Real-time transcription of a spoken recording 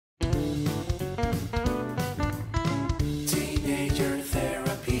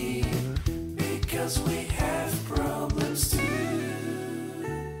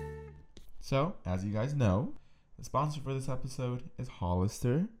So, as you guys know, the sponsor for this episode is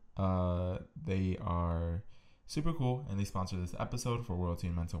Hollister. They are super cool, and they sponsor this episode for World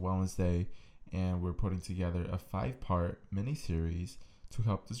Teen Mental Wellness Day. And we're putting together a 5-part mini-series to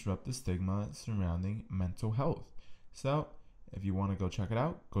help disrupt the stigma surrounding mental health. So, if you want to go check it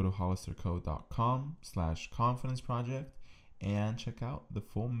out, go to hollisterco.com/confidence project and check out the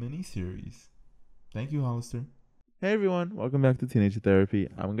full mini-series. Thank you, Hollister. Hey everyone, welcome back to Teenage Therapy.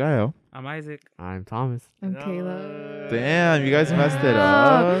 I'm Gael. I'm Isaac. I'm Thomas. I'm Kayla. Damn, you guys messed it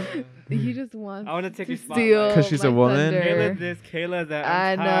up. He just wants I want to take to your spotlight. steal 'Cause she's my a woman? thunder. Kayla this, Kayla that.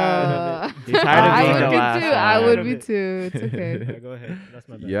 I I'm tired of know. it. You're tired of I being the would last be too. one. I would Tired of be it. too. It's okay. Yeah, go ahead. That's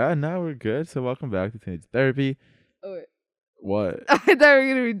my bad. Yeah, now we're good. So welcome back to Teenage Therapy. Oh, wait. What? I thought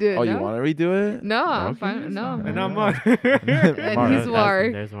we were gonna redo it. Oh, no? you want to redo it? No, I'm Okay, fine. that's No. fine. And I'm Mark. Mark. And he's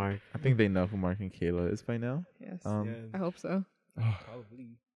Mark. There's Mark. I think they know who Mark and Kayla is by now. Yes. Um, I hope so.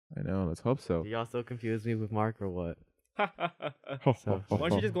 Probably. I know. Let's hope so. Do y'all still confuse me with Mark or what? So- Why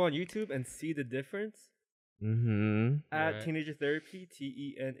don't you just go on YouTube and see the difference? Mm-hmm. At Right. Teenager Therapy,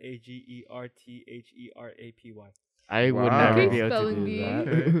 TENAGERTHERAPY. I would Wow. never Okay, be able to spelling do bee.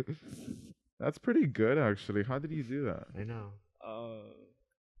 that. That's pretty good, actually. How did you do that? I know.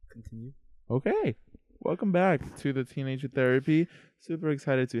 Continue. Okay. Welcome back to the Teenager Therapy. Super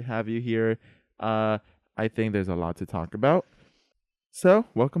excited to have you here. I think there's a lot to talk about. So,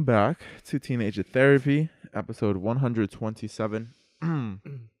 welcome back to Teenager Therapy, episode 127. I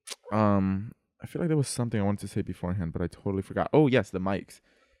feel like there was something I wanted to say beforehand, but I totally forgot. Oh, yes, the mics.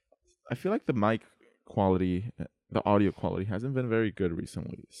 I feel like the mic quality, the audio quality hasn't been very good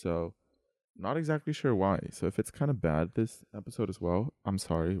recently. So, not exactly sure why. So, if it's kind of bad this episode as well, I'm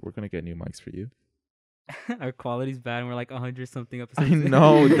sorry. We're going to get new mics for you. Our quality's bad and we're like 100 something I episodes.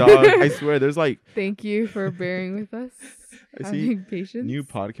 know, dog. I swear, there's like Thank you for bearing with us. I see Having patience. new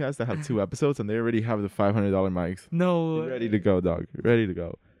podcasts that have 2 episodes and they already have the $500 mics. No. You're ready to go, dog. You're ready to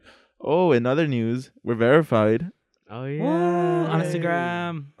go. Oh, in other news, we're verified Oh, Woo, yeah. on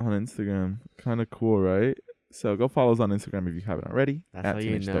Instagram. on Instagram. Kind of cool, right? So go follow us on Instagram if you haven't already. That's at how you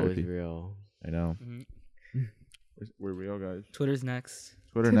Teenage know Therapy. it's real. I know. Mhm. We're real, guys. Twitter's next.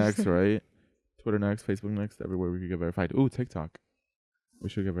 Twitter next, right? Twitter next, Facebook next, everywhere we could get verified. Ooh, TikTok. We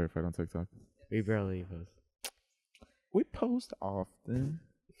should get verified on TikTok. We barely post. We post often.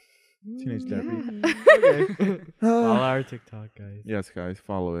 Teenage Therapy. Yeah. Follow our TikTok, guys. Yes, guys,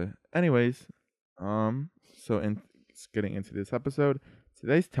 follow it. Anyways, so in getting into this episode,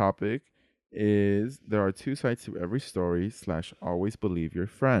 today's topic is there are 2 sides to every story / always believe your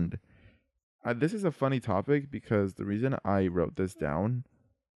friend. This is a funny topic because the reason I wrote this down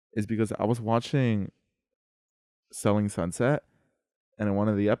is because I was watching Selling Sunset, and in one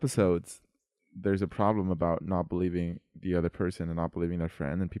of the episodes, there's a problem about not believing the other person and not believing their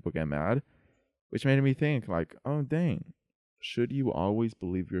friend, and people get mad, which made me think like, oh dang, should you always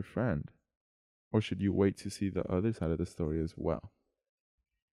believe your friend, or should you wait to see the other side of the story as well?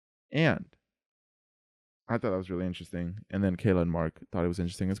 And I thought that was really interesting, and then Kayla and Mark thought it was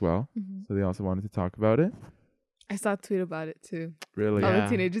interesting as well, Mhm. so they also wanted to talk about it. I saw a tweet about it too. Really, On Yeah. the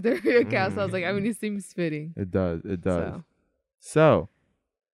Teenager Therapy account. So I was like, I mean, it seems fitting. it does. It does. So. So,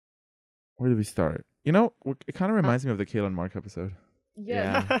 where do we start? You know, it kind of reminds me of the Kayla and Mark episode. Yeah.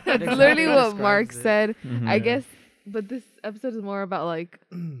 Yeah. That's Exactly literally what what describes Mark it. said. Mhm. I Yeah. guess, but this episode is more about like,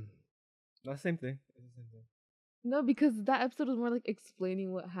 Not the same thing. no, because that episode was more like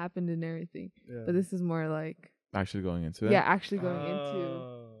explaining what happened and everything. Yeah. But this is more like, Actually going into it. yeah, actually going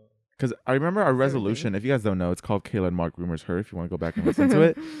into. Because I remember our Certain resolution. things. If you guys don't know, it's called Kayla and Mark Rumors Her. If you want to go back and listen to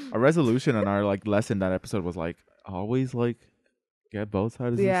it, our resolution and our like lesson that episode was like always like get both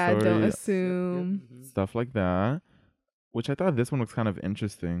sides Yeah, of the don't story, assume. stuff like that. Which I thought this one was kind of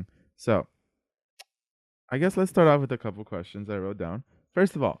interesting. So, I guess let's start off with a couple questions I wrote down.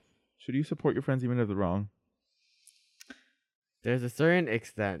 First of all, should you support your friends even if they're wrong? There's a certain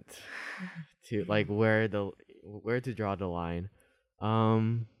extent to like where to draw the line.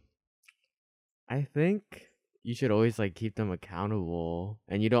 I think you should always like keep them accountable,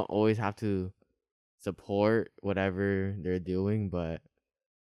 and you don't always have to support whatever they're doing, but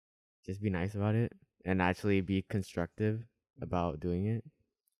just be nice about it and actually be constructive about doing it.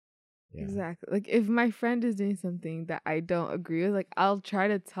 Yeah. Exactly. Like if my friend is doing something that I don't agree with, like I'll try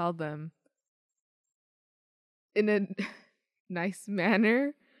to tell them in a nice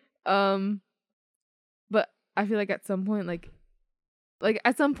manner. But I feel like at some point,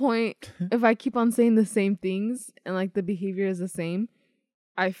 if I keep on saying the same things and like the behavior is the same,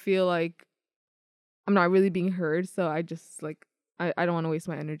 I feel like I'm not really being heard. So I just like I don't want to waste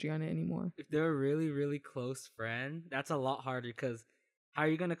my energy on it anymore. If they're a really, really close friend, that's a lot harder because how are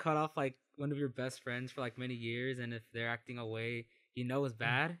you gonna cut off like one of your best friends for like many years, and if they're acting away, you know it's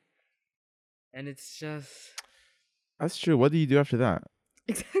bad, and it's just That's true. What do you do after that?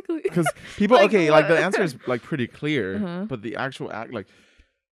 Exactly. Because people, Like, okay, like the what? answer is like pretty clear, Uh-huh. but the actual act, like,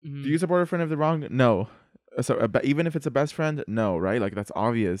 mhm. do you support a friend if they're wrong? No. So even if it's a best friend, no, right? Like that's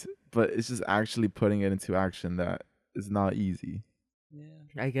obvious, but it's just actually putting it into action that is not easy.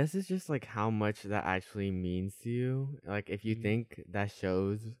 Yeah. I guess it's just like how much that actually means to you. Like if you Mhm. think that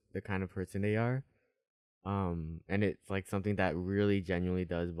shows the kind of person they are, and it's like something that really genuinely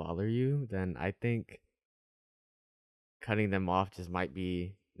does bother you, then I think cutting them off just might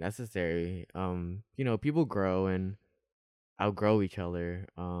be necessary. People grow and outgrow each other.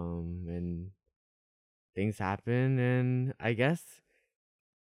 And things happen, and I guess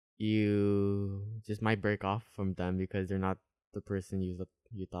you just might break off from them because they're not the person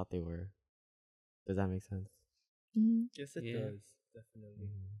you thought they were. Does that make sense? Mhm. Yes, It yeah. does, definitely.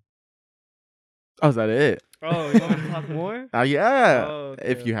 Oh, is that it? Oh, you want me to talk more? Yeah. Oh, okay,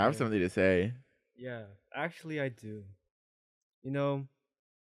 If you have okay. something to say. Yeah, actually, I do. You know,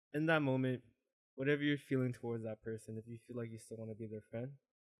 in that moment, whatever you're feeling towards that person, if you feel like you still want to be their friend,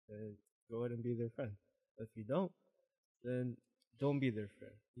 then go ahead and be their friend. If you don't, then don't be their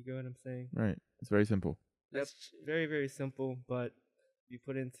friend. You get what I'm saying? Right. It's very simple. That's very, very simple, but you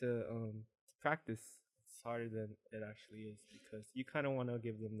put into practice, it's harder than it actually is because you kind of want to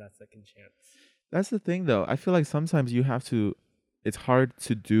give them that second chance. That's the thing, though. I feel like sometimes you have to. It's hard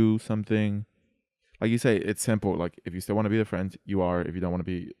to do something. Like you say, it's simple. Like if you still want to be their friend, you are. If you don't want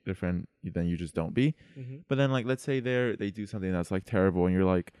to be their friend, then you just don't be. Mm-hmm. But then, like, let's say they do something that's like terrible, and you're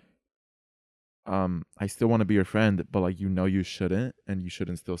like, I still want to be your friend, but like you shouldn't, and you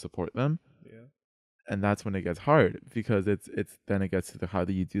shouldn't still support them. Yeah. And that's when it gets hard because it's then it gets to the how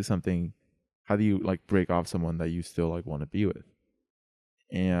do you do something, how do you like break off someone that you still like want to be with,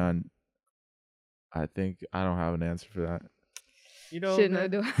 and I think I don't have an answer for that. You know, Shouldn't I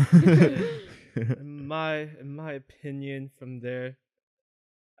man, do? in my opinion, from there,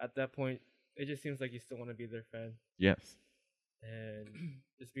 at that point, it just seems like you still want to be their friend, Yes. and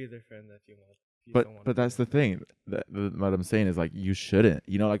just be their friend if you want. If you still wanna But be that's their the thing. What I'm saying is like you shouldn't.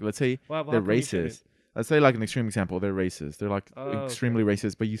 Like let's say Well, how they're come you shouldn't? racist. Let's say like an extreme example. They're racist. They're like Oh, okay. extremely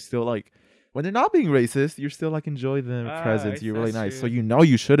racist, but you still like when they're not being racist, you're still like enjoy their Ah, presence. You're really that's nice. So true. you know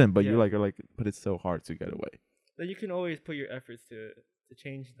you shouldn't, but Yeah. you're like, but it's so hard to get away. Then you can always put your efforts to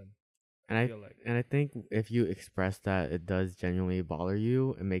change them. And I I feel like. and I think if you express that it does genuinely bother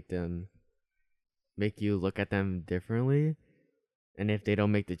you and make you look at them differently, and if they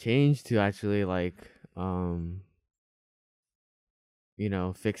don't make the change to actually like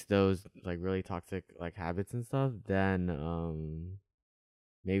fix those like really toxic like habits and stuff, then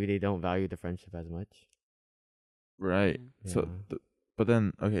maybe they don't value the friendship as much. Right. Yeah. So, but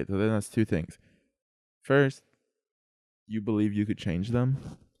then okay. So then that's two things. First, you believe you could change them.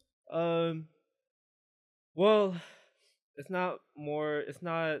 Well, it's not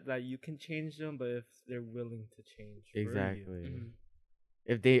that you can change them, but if they're willing to change. for you. Exactly. Mhm.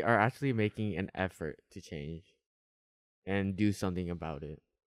 If they are actually making an effort to change and do something about it.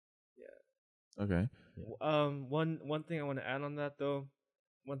 Okay. One thing I want to add on that though,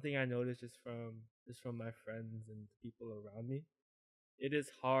 one thing I noticed just from my friends and people around me, it is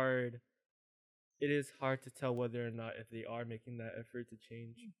hard to tell whether or not if they are making that effort to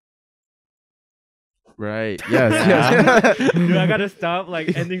change. Right. Yes. Yeah. Yes. Dude, I gotta stop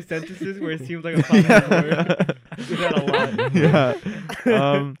like ending sentences where it seems like a positive word. I do that a lot.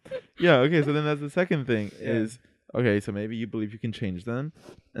 Yeah. Yeah. Okay. So then that's the second thing Yeah. is okay. So maybe you believe you can change them,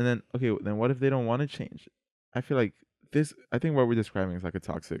 and then okay. Then what if they don't want to change? I feel like this. I think what we're describing is like a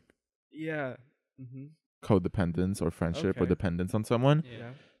toxic Yeah. Mm-hmm. codependence or friendship or Okay. dependence on someone. Yeah.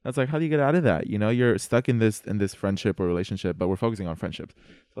 Yeah. That's like how do you get out of that? You're stuck in this friendship or relationship, but we're focusing on friendships.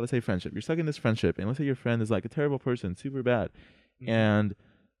 So let's say friendship. You're stuck in this friendship, and let's say your friend is like a terrible person, super bad, and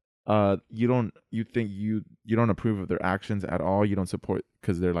you don't approve of their actions at all. You don't support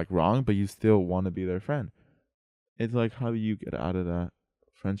because they're like wrong, but you still want to be their friend. It's like how do you get out of that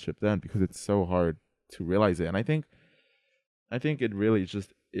friendship then? Because it's so hard to realize it, and I think it really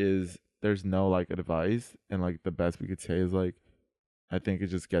just is. There's no like advice, and like the best we could say is like. I think it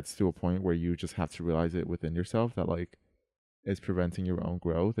just gets to a point where you just have to realize it within yourself that like it's preventing your own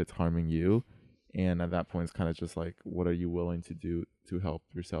growth, it's harming you, and at that point it's kind of just like what are you willing to do to help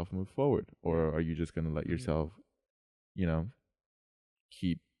yourself move forward, or are you just going to let yourself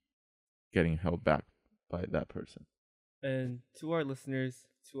keep getting held back by that person? And to our listeners,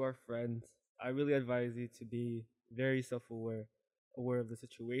 to our friends, I really advise you to be very self-aware, aware of the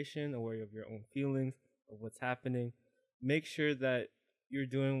situation, aware of your own feelings, of what's happening. Make sure that you're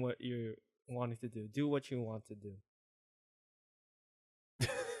doing what you're wanting to do. Do what you want to do.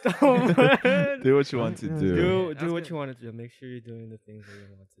 Do what you want to Yeah, do. Do That's do what good. you want to do. Make sure you're doing the things that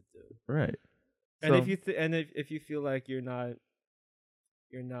you want to do. Right. And So- if you if you feel like you're not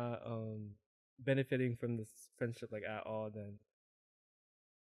benefiting from this friendship like at all, then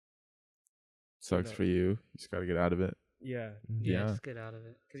Sucks know. for you. You just gotta get out of it. yeah. Yeah. Just get out of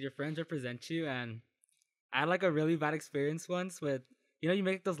it because your friends represent you. And I had like a really bad experience once with, you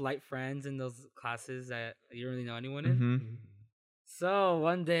make those light friends in those classes that you don't really know anyone in. Mm-hmm. So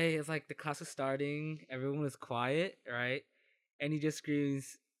one day it's like the class was starting, everyone was quiet, right? And he just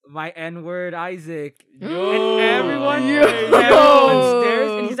screams, "My N-word, Isaac!" And everyone, Yo. everyone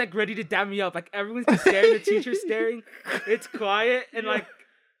stares, and he's like ready to dab me up. Like everyone's just staring, the teacher's staring. It's quiet, and like,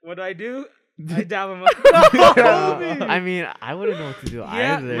 what do? I dab him up. I mean, I wouldn't know what to do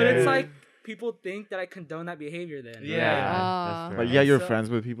Yeah, either. but it's like people think that I condone that behavior. Then, Yeah. that's Like, right. yeah, you're So- friends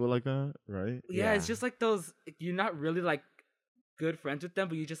with people like that, right? yeah, it's Yeah. just like those. You're not really like good friends with them,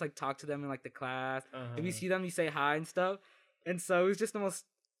 but you just like talk to them in like the class. If you see them, you say hi and stuff. And so it was just the most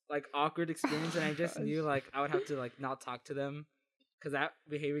like awkward experience, and I just knew like I would have to like not talk to them because that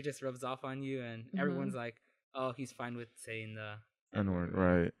behavior just rubs off on you, and everyone's like, "Oh, he's fine with saying the N-word,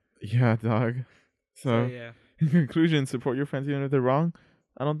 right? Yeah, dog. So So, yeah, in conclusion, support your friends even if they're wrong.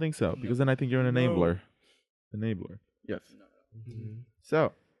 I don't think so, because then I think you're an No. enabler. Enabler. Yes. Mhm.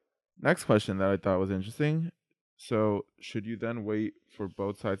 So, next question that I thought was interesting. So, should you then wait for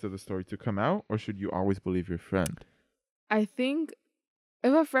both sides of the story to come out, or should you always believe your friend? I think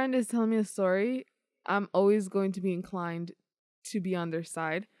if a friend is telling me a story, I'm always going to be inclined to be on their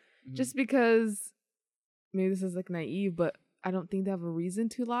side. Mm-hmm. Just because maybe this is like naive, but I don't think they have a reason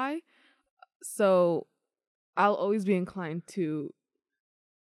to lie. So I'll always be inclined to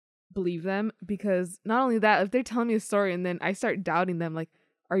believe them, because not only that, if they're telling me a story and then I start doubting them, like,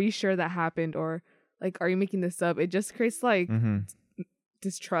 are you sure that happened? Or like, are you making this up? It just creates like Mm-hmm.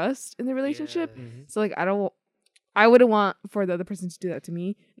 distrust in the relationship. Yeah. Mhm. So like, I wouldn't want for the other person to do that to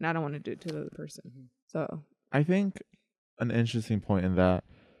me, and I don't want to do it to the other person. Mhm. So I think an interesting point in that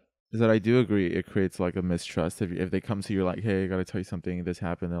is that I do agree it creates like a mistrust if they come to you like, hey, I gotta tell you something, this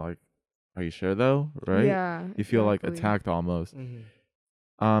happened. They're like, are you sure though? Right? yeah, You feel like exactly. attacked almost. Mhm.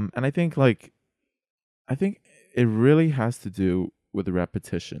 And I think it really has to do with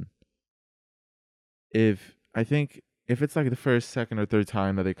repetition. If it's like the first, second, or third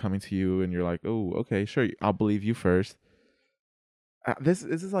time that they're coming to you and you're like, oh, okay, sure, I'll believe you first. This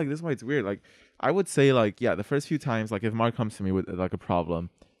is why it's weird. Like, I would say like, yeah, the first few times, like if Mark comes to me with like a problem,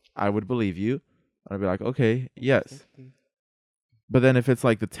 I would believe you. I'd be like, okay, yes. Mhm. But then if it's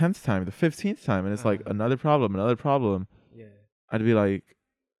like the 10th time, the 15th time, and it's like another problem, Yeah. I'd be like,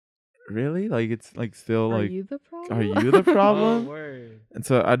 really? Like, it's like still Are like, you the problem? are you the Oh, problem? word. And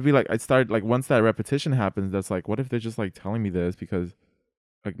so I'd be like, I'd start like, once that repetition happens, that's like, what if they're just like telling me this because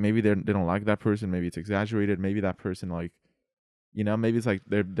like maybe they don't like that person, maybe it's exaggerated, maybe that person like, maybe it's like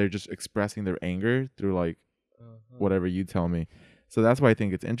they're just expressing their anger through like Uh-huh. whatever you tell me. So that's why I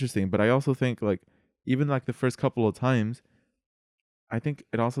think it's interesting. But I also think like even like the first couple of times, I think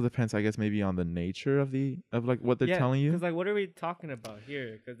it also depends, I guess, maybe on the nature of like what they're telling you. Because like, what are we talking about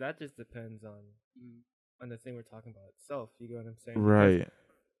here? Because that just depends on Mm. the thing we're talking about itself. You get what I'm saying? Because, Right.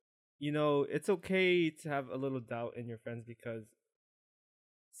 it's okay to have a little doubt in your friends because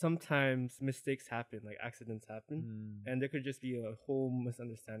sometimes mistakes happen, like accidents happen, and there could just be a whole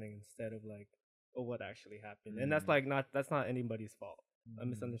misunderstanding instead of like, oh, what actually happened. And that's like that's not anybody's fault. A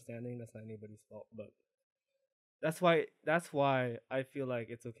misunderstanding, that's not anybody's fault, but that's why I feel like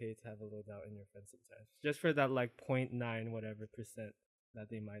it's okay to have a little doubt in your friends sometimes, just for that like 0.9 whatever percent that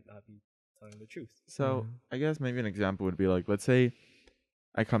they might not be telling the truth. So I guess maybe an example would be like, let's say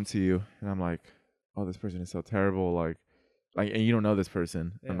I come to you and I'm like, oh, this person is so terrible, like, and you don't know this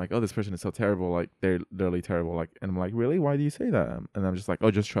person. I'm Yeah. like, oh, this person is so terrible, like they're literally terrible, like, and I'm like, really? Why do you say that? And I'm just like, oh,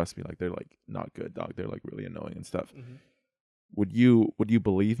 just trust me, like they're like not good, dog. They're like really annoying and stuff. Mm-hmm. Would you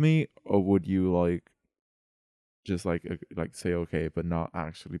believe me, or would you like just like say okay, but not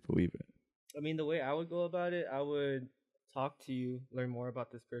actually believe it? I mean, the way I would go about it, I would talk to you, learn more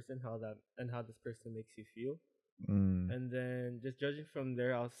about this person, how this person makes you feel, and then just judging from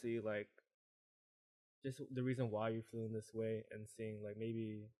there, I'll see like just the reason why you're feeling this way, and seeing like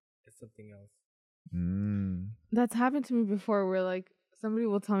maybe it's something else. That's happened to me before, where like somebody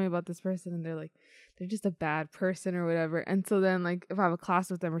will tell me about this person and they're like, they're just a bad person or whatever. And so then like if I have a class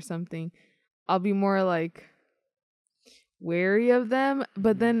with them or something, I'll be more like wary of them,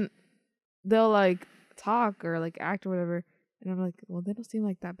 but then they'll like talk or like act or whatever, and I'm like, well, they don't seem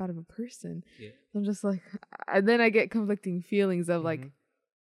like that bad of a person. Yeah. So I'm just like, and then I get conflicting feelings of like, Mhm.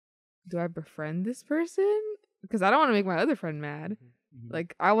 do I befriend this person? Because I don't want to make my other friend mad. Mhm.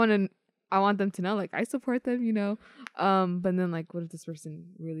 Like I want them to know like I support them, you know. But then like what if this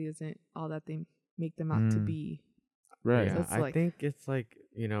person really isn't all that they make them out to Mm. be? Right. Yeah, it's I like- think it's like,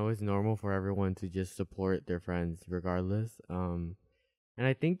 it's normal for everyone to just support their friends regardless. And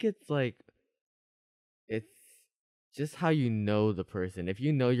I think it's like it's just how you know the person. If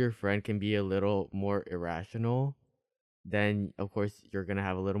you know your friend can be a little more irrational, then of course you're gonna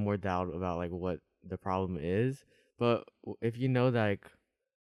have a little more doubt about like what the problem is. But if you know that like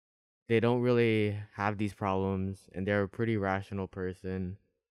they don't really have these problems and they're a pretty rational person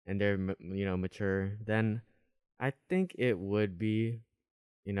and they're mature, then I think it would be,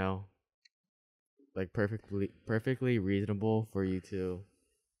 you know, like perfectly reasonable for you to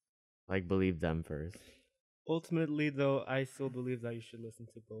like believe them first. Ultimately, though, I still believe that you should listen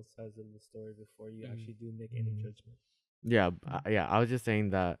to both sides of the story before you actually do make any judgment. Yeah, I was just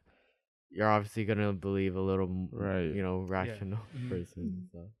saying that you're obviously gonna believe a little, Right. rational Mhm. person.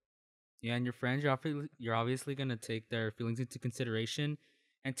 So. Yeah, and your friends, you're obviously gonna take their feelings into consideration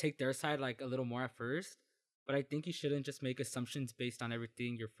and take their side like a little more at first. But I think you shouldn't just make assumptions based on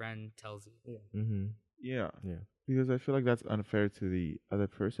everything your friend tells you. Yeah. Mm-hmm. Yeah. Yeah. Because I feel like that's unfair to the other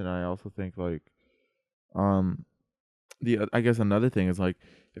person. I also think like, I guess another thing is like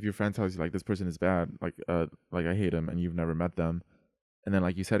if your friend tells you like this person is bad, like I hate him, and you've never met them, and then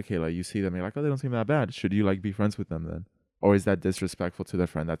like you said, Kayla, you see them, you're like, oh, they don't seem that bad. Should you like be friends with them then, or is that disrespectful to the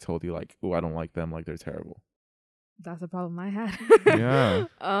friend that told you like, oh, I don't like them, like they're terrible? That's a problem I had. Yeah.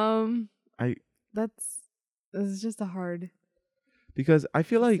 I This is just a hard because I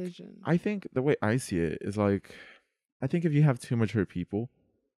feel like decision. I think the way I see it is like, I think if you have two mature people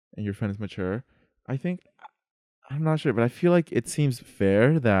and your friend is mature, I think, I'm not sure, but I feel like it seems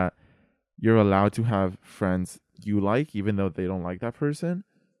fair that you're allowed to have friends you like, even though they don't like that person.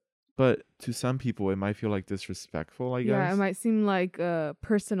 But to some people, it might feel like disrespectful, I guess. Yeah, it might seem like a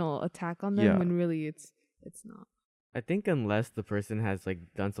personal attack on them Yeah. when really it's not. I think unless the person has like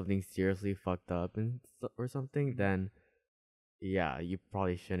done something seriously fucked up or something, then yeah, you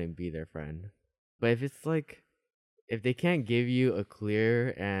probably shouldn't be their friend. But if it's like if they can't give you a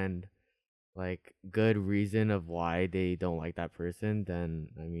clear and like good reason of why they don't like that person, then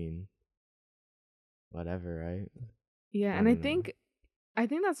I mean whatever, right? Yeah, I and I don't know.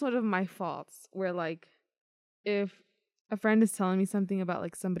 think that's one of my faults where like if a friend is telling me something about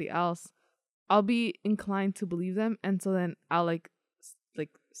like somebody else, I'll be inclined to believe them, and so then I'll like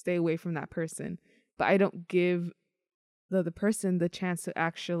stay away from that person. But I don't give the other person the chance to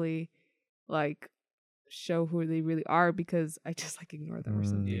actually like show who they really are because I just like ignore them or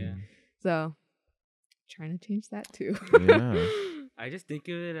something. Yeah. So trying to change that too. Yeah. I just think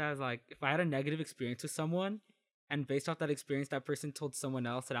of it as like if I had a negative experience with someone and based off that experience that person told someone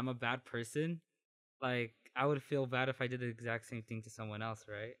else that I'm a bad person, like I would feel bad if I did the exact same thing to someone else,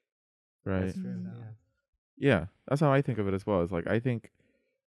 right? Right. That's true. Mm. Yeah. Yeah. That's how I think of it as well. It's like, I think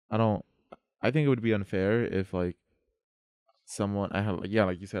it would be unfair if like someone I have, yeah,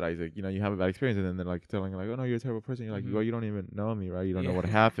 like you said, Isaac, you have a bad experience, and then they're like telling you like, oh no, you're a terrible person. You're like, Mhm. well, you don't even know me, right? You don't know what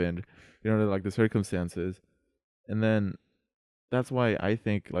Yeah. happened. You don't know like the circumstances. And then that's why I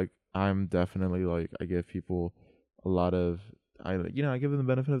think like I'm definitely like, I give people a lot of, I give them the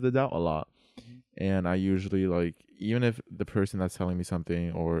benefit of the doubt a lot. Mhm. And I usually like, even if the person that's telling me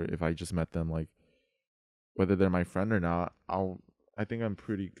something, or if I just met them, like whether they're my friend or not, I think I'm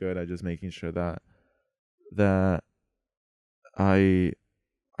pretty good at just making sure that I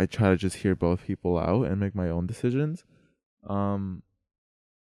try to just hear both people out and make my own decisions.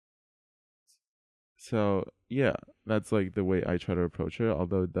 So yeah, that's like the way I try to approach it.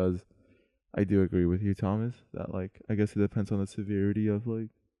 Although I do agree with you, Thomas, that like I guess it depends on the severity of like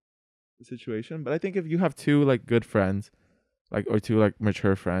the situation. But I think if you have two like good friends, like, or two like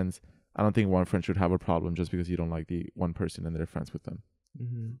mature friends, I don't think one friend should have a problem just because you don't like the one person and they're friends with them.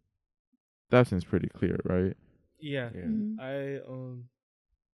 Mm-hmm. That seems pretty clear, right? Yeah. Yeah. Mhm.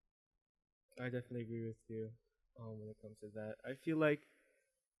 I definitely agree with you when it comes to that. I feel like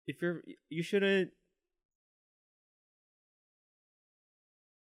if you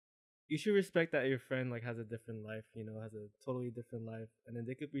should respect that your friend like has a different life, has a totally different life, and then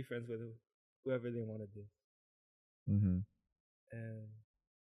they could be friends with whoever they want to be. Mm-hmm. And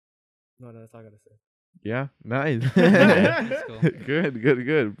no, that's all I gotta say. Yeah, nice. That's cool. Good.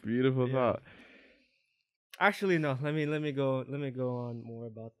 Beautiful Yeah. thought. Actually, no. Let me go on more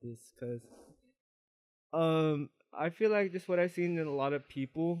about this because I feel like just what I've seen in a lot of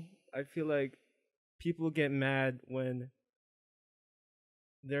people. I feel like people get mad when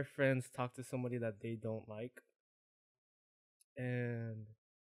their friends talk to somebody that they don't like, and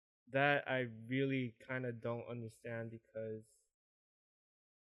that I really kind of don't understand because,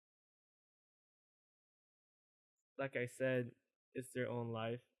 like I said, it's their own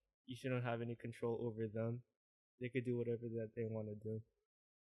life. You shouldn't have any control over them. They could do whatever that they want to do.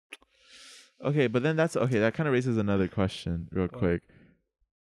 Okay, but then that's okay. That kind of raises another question, real What? quick.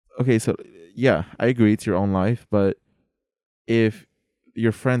 Okay, so yeah, I agree. It's your own life, but if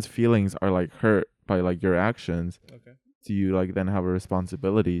your friend's feelings are like hurt by like your actions, Okay. do you like then have a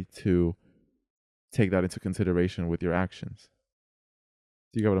responsibility to take that into consideration with your actions?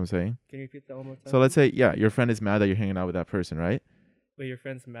 Do you get what I'm saying? Can you repeat that one more time? So let's say, yeah, your friend is mad that you're hanging out with that person, right? But your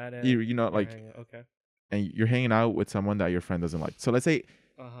friend's mad at You know, you're like, hanging- okay. and you're hanging out with someone that your friend doesn't like. So let's say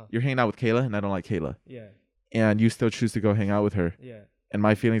Uh-huh. you're hanging out with Kayla and I don't like Kayla, Yeah. and you still choose to go hang out with her, Yeah. and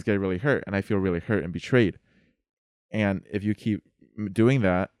my feelings get really hurt, and I feel really hurt and betrayed. And if you keep doing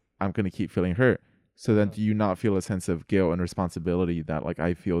that, I'm gonna keep feeling hurt. So then, do you not feel a sense of guilt and responsibility that like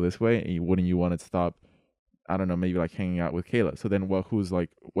I feel this way, and wouldn't you want to stop? I don't know, maybe like hanging out with Kayla. So then, who's like,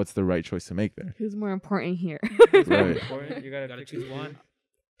 what's the right choice to make there? Who's more important here? It's very Right. important. You gotta choose pick one.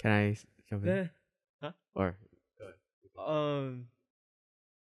 Can I jump in? Then, Or no,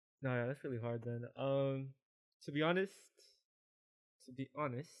 yeah, that's really hard then. To be honest, to be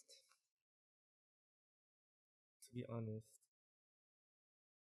honest,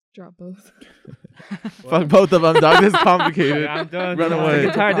 Drop both. Fuck both of them, dog. This is complicated. Yeah, I'm done. Run I'm away. sick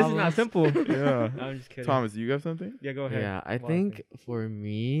and tired. This is not simple. Yeah. I'm just kidding. Thomas, you got something? Yeah, go ahead. yeah, I Well, think for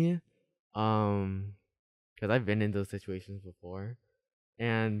me, because I've been in those situations before,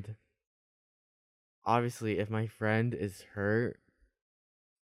 and obviously, if my friend is hurt,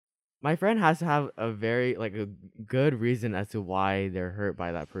 my friend has to have a very like a good reason as to why they're hurt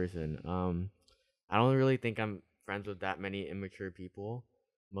by that person. I don't really think I'm friends with that many immature people.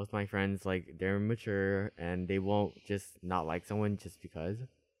 Most of my friends, like, they're mature and they won't just not like someone just because.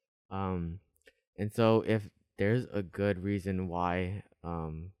 And so if there's a good reason why,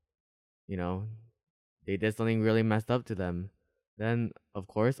 you know, they did something really messed up to them, then of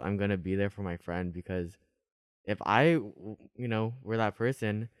course I'm gonna be there for my friend, because if were that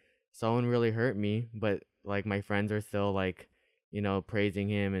person, someone really hurt me, but like my friends are still like, praising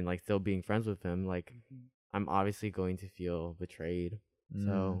him and like still being friends with him, like I'm obviously going to feel betrayed.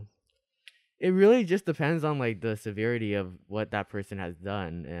 So it really just depends on like the severity of what that person has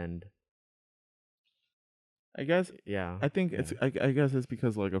done, and I guess yeah, I think it's I guess it's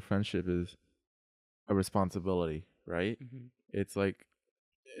because like a friendship is a responsibility, right? It's like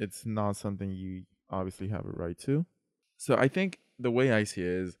it's not something you obviously have a right to. So I think the way I see it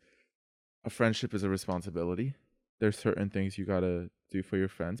is a friendship is a responsibility. There's certain things you gotta do for your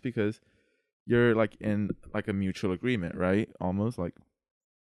friends because you're like in like a mutual agreement, right? Almost like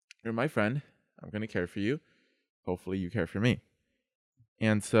you're my friend. I'm gonna care for you. Hopefully you care for me.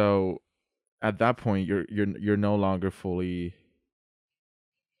 And so at that point you're no longer fully,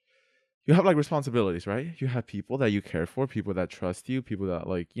 you have like responsibilities, right? You have people that you care for, people that trust you, people that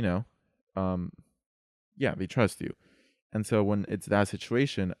like, they trust you. And so when it's that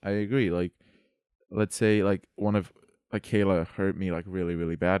situation, I agree. Like, let's say like Kayla hurt me like really,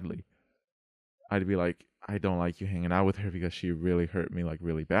 really badly. I'd be like, I don't like you hanging out with her because she really hurt me like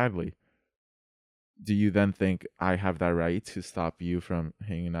really badly. Do you then think I have that right to stop you from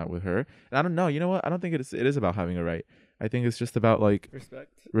hanging out with her? And I don't know. You know what? I don't think it is about having a right. I think it's just about like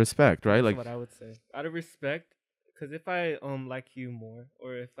respect, right? That's like what I would say. Out of respect, because if I like you more,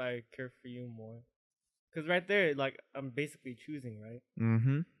 or if I care for you more, because right there, like I'm basically choosing, right?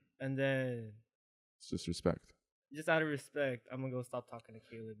 Mm-hmm. And then It's just respect. Just out of respect, I'm gonna go stop talking to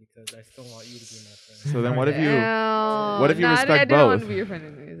Kayla because I still want you to be my friend. So then what if you I respect didn't want both? to be your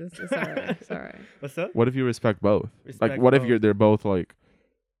friend anyways. It's alright. It's alright. What's up? What if you respect both? Respect like what both. if they're both like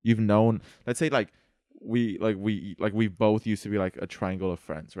you've known, let's say like we both used to be like a triangle of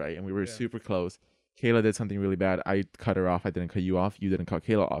friends, right? And we were super close. Kayla did something really bad. I cut her off. I didn't cut you off. You didn't cut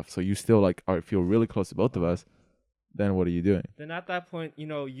Kayla off. So you still like feel really close to both of us. Then what are you doing? Then at that point,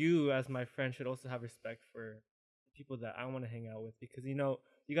 you as my friend should also have respect for people that I want to hang out with, because you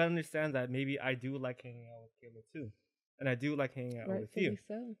gotta understand that maybe I do like hanging out with Kayla too, and I do like hanging out with you.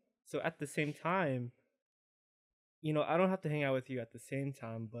 So at the same time, I don't have to hang out with you at the same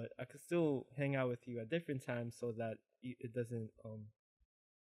time, but I could still hang out with you at different times so that it doesn't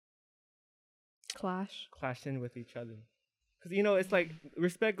clash in with each other. Because it's like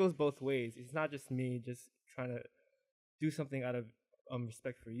respect goes both ways. It's not just me just trying to do something out of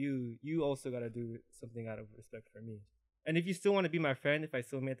respect for you. You also gotta do something out of respect for me. And if you still want to be my friend, if I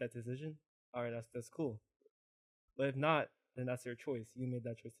still made that decision, all right, that's cool. But if not, then that's your choice. You made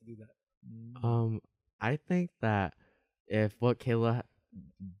that choice to do that. I think that if what Kayla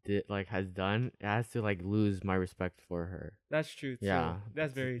has done, it has to like lose my respect for her. That's true too. Yeah.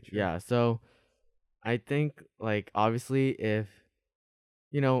 That's very true. Yeah, so I think like obviously if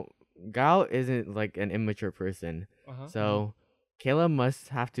Gal isn't like an immature person, so Kayla must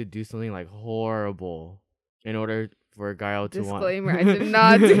have to do something like horrible in order for Gael to want. Disclaimer: I did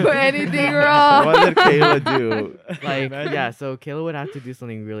not do anything wrong. What did Kayla do? Like, yeah, so Kayla would have to do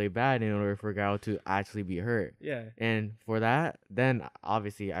something really bad in order for Gael to actually be hurt. Yeah. And for that, then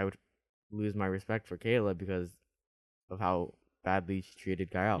obviously I would lose my respect for Kayla because of how badly she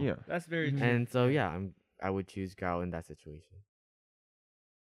treated Gael. Yeah. That's very true. And so yeah, I would choose Gael in that situation.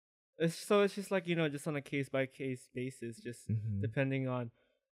 It's just like, just on a case by case basis, just depending on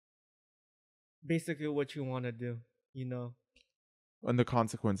basically what you want to do, And the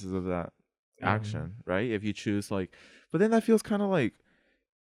consequences of that action, right? If you choose but then that feels kind of like,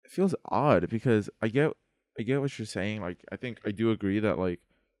 it feels odd because I get what you're saying. Like, I think I do agree that like,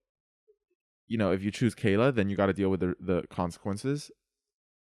 if you choose Kayla, then you got to deal with the consequences,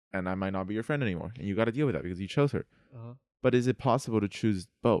 and I might not be your friend anymore, and you got to deal with that because you chose her. But is it possible to choose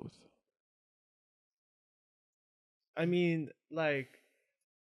both? I mean, like,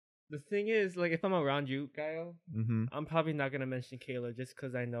 the thing is, like, if I'm around you, Gael, I'm probably not gonna mention Kayla just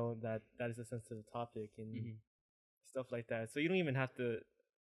because I know that is a sensitive topic and stuff like that. So you don't even have to.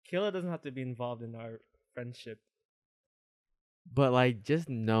 Kayla doesn't have to be involved in our friendship. But like, just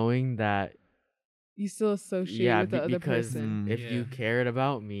knowing that you still associate with the other because person. if you cared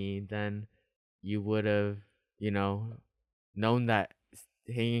about me, then you would have, known that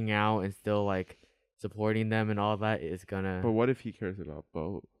hanging out and still like supporting them and all that is gonna. But what if he cares about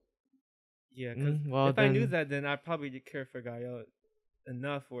both? Yeah, because if I knew that, then I'd probably care for Gael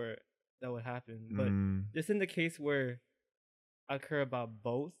enough where that would happen. But just in the case where I care about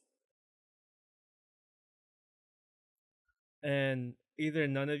both, and either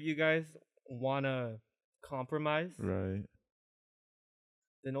none of you guys wanna compromise, right?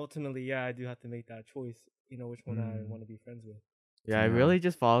 Then ultimately, I do have to make that choice. Which one I want to be friends with. Yeah, it really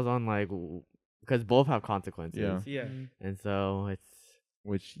just falls on like because both have consequences. Yeah. And so it's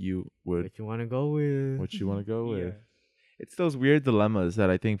which you want to go with. What you want to go with. It's those weird dilemmas that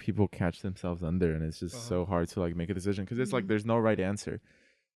I think people catch themselves under, and it's just so hard to like make a decision because it's like there's no right answer.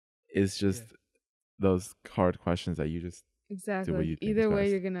 It's just those hard questions that you just exactly. do what you think Either is way,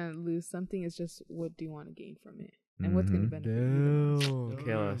 best. you're gonna lose something. It's just what do you want to gain from it, and what's gonna benefit you.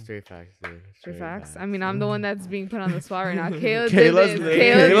 Kayla, straight facts, dude. Straight facts. I mean, I'm the one that's being put on the spot right now. Kayla did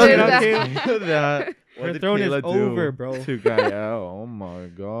that. Her throne is over, bro. To Gael. Oh my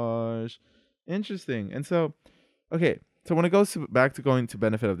gosh. Interesting. And so, okay. So when it goes back to going to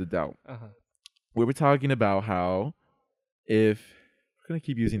benefit of the doubt, we were talking about how if we're going to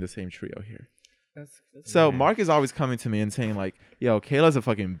keep using the same trio here. So Mark is always coming to me and saying like, yo, Kayla's a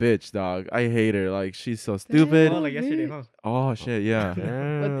fucking bitch, dog. I hate her. Like, she's so stupid. Oh, like yesterday, huh? Oh, shit, yeah.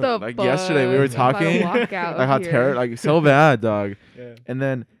 What the like fuck? yesterday we were talking. Like how terrible, like so bad, dog. Yeah. And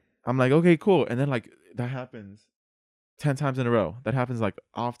then I'm like, okay, cool. And then like that happens 10 times in a row. That happens like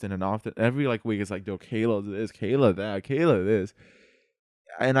often and often. Every like week it's like, yo, Kayla this, Kayla that, Kayla this.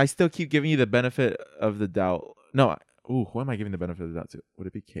 And I still keep giving you the benefit of the doubt. No, who am I giving the benefit of the doubt to? Would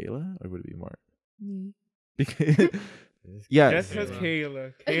it be Kayla or would it be Mark? Me. Yes. Just because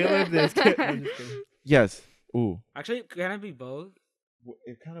Kayla this. Yes. Ooh. Actually, can it be both?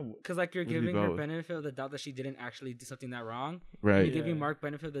 It kind of because like you're giving her benefit of the doubt that she didn't actually do something that wrong, right? You're giving Mark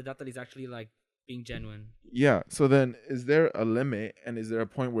benefit of the doubt that he's actually like being genuine. Yeah. So then, is there a limit, and is there a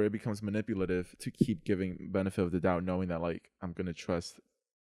point where it becomes manipulative to keep giving benefit of the doubt, knowing that like I'm gonna trust,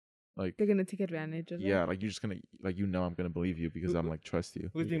 like they're gonna take advantage of it? Yeah, like you're just gonna like I'm gonna believe you because I'm like trust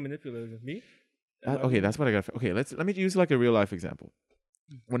you. Who's being manipulative? Me? Okay, that's what I got. Okay, let me use like a real life example.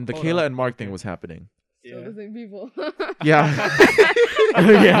 When the Kayla and Mark thing was happening. So the same people. Yeah.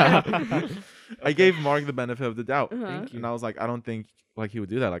 Yeah. I gave Mark the benefit of the doubt. And I was like, I don't think like he would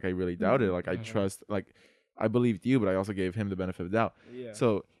do that. Like I really doubted it. Like I trust, like I believed you, but I also gave him the benefit of the doubt. Yeah.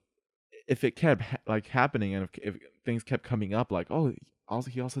 So if it kept like happening and if things kept coming up like, oh,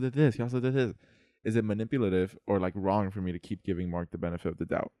 he also did this, is it manipulative or like wrong for me to keep giving Mark the benefit of the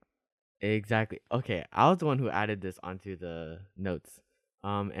doubt? Exactly. Okay, I was the one who added this onto the notes.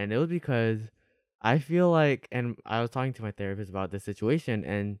 And it was because I feel like, and I was talking to my therapist about this situation,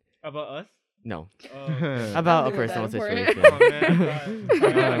 and about us? No, oh. About a personal situation. Oh, man.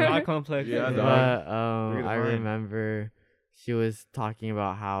 God complex. Yeah, but I remember she was talking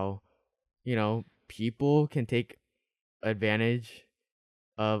about how, people can take advantage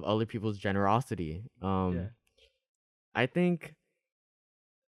of other people's generosity. I think,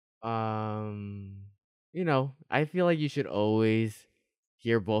 I feel like you should always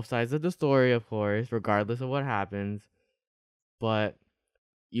hear both sides of the story, of course, regardless of what happens. But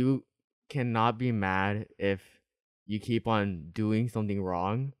you cannot be mad if you keep on doing something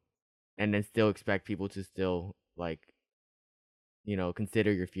wrong and then still expect people to still like,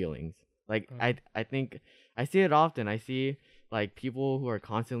 consider your feelings. Like I think I see it often. I see like people who are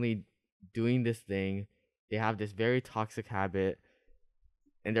constantly doing this thing. They have this very toxic habit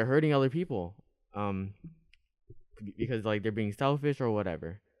and they're hurting other people. Because like they're being selfish or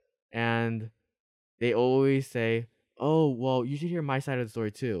whatever. And they always say, "Oh, well, you should hear my side of the story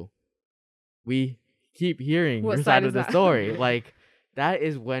too." We keep hearing What your side side is of the that? story. Like that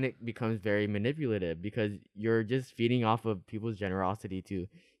is when it becomes very manipulative because you're just feeding off of people's generosity to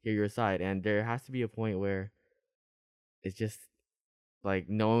hear your side. And there has to be a point where it's just like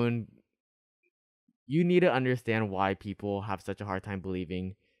you need to understand why people have such a hard time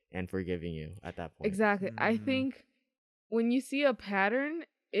believing and forgiving you at that point. Exactly. I think when you see a pattern,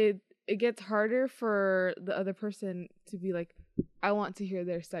 it gets harder for the other person to be like, I want to hear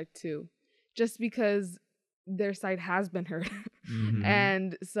their side too, just because their side has been heard.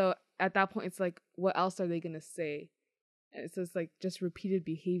 And so at that point, it's like, what else are they gonna say? And so it's like just repeated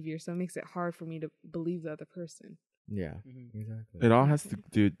behavior. So it makes it hard for me to believe the other person. Yeah, exactly. It all has to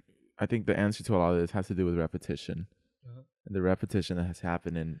do. I think the answer to a lot of this has to do with repetition. And the repetition that has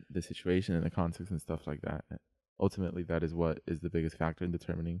happened in the situation and the context and stuff like that. Ultimately, that is what is the biggest factor in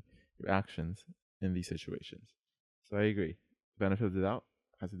determining your actions in these situations. So I agree. Benefit of the doubt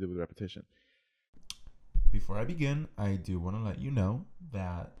has to do with repetition. Before I begin, I do want to let you know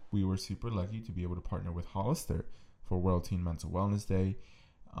that we were super lucky to be able to partner with Hollister for World Teen Mental Wellness Day.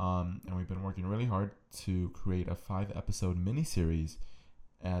 And we've been working really hard to create a 5-episode mini-series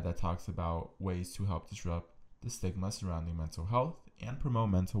that talks about ways to help disrupt the stigma surrounding mental health and promote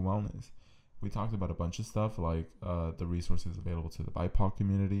mental wellness. We talked about a bunch of stuff like the resources available to the BIPOC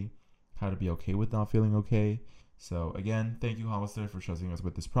community, how to be okay with not feeling okay. So again, thank you Hollister for trusting us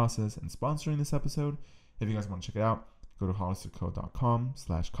with this process and sponsoring this episode. If you guys want to check it out, go to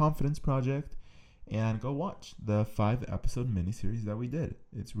hollisterco.com/confidence project and go watch the 5-episode miniseries that we did.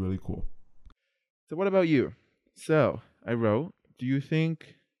 It's really cool. So what about you? So I wrote, do you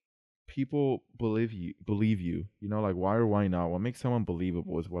think people believe you? Like why or why not? What makes someone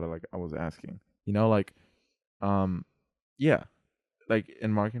believable is what I was asking. Yeah. Like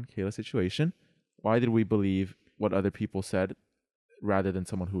in Mark and Kayla's situation, why did we believe what other people said rather than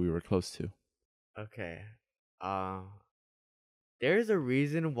someone who we were close to? Okay. There's a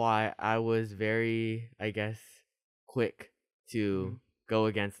reason why I was very, I guess, quick to go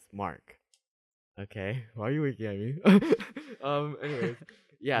against Mark. Okay. Why are you looking at me? Anyways.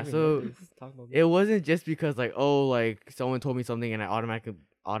 Yeah, so it wasn't just because like someone told me something and I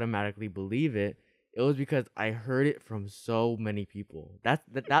automatically believe it. It was because I heard it from so many people. That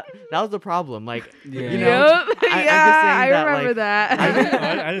was the problem. Like, Yeah. I'm just saying I that, remember like, that.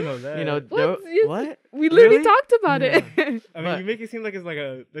 I didn't know that. What? We literally Really? talked about it. I mean, you make it seem like it's like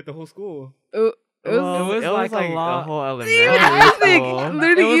the whole school. It was It was like a lot. a whole elementary even Isaac, school.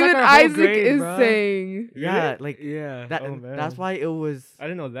 literally, It was like even our whole Isaac grade, is bruh. saying. Yeah, like Yeah. that. Oh, man. That's why it was. I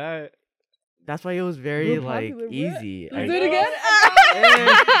didn't know that. That's why it was very Real like popular, what? easy. Let's I- do it again.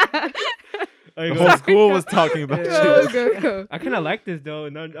 The whole school was talking about Go, you. go. I kind of like this though.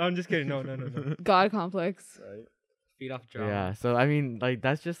 No, I'm just kidding. No. God complex. Right. Feed off drama. Yeah, so I mean, like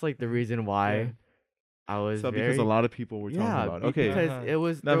that's just like the reason why Yeah. I was So very, because a lot of people were talking about. Okay. because Uh-huh. it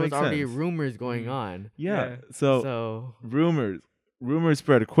was That there was makes already sense. rumors going on. Yeah. Yeah. So So rumors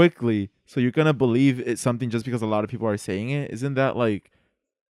spread quickly. So you're gonna believe it's something just because a lot of people are saying it. Isn't that like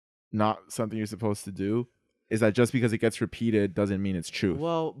not something you're supposed to do? Is that just because it gets repeated doesn't mean it's true?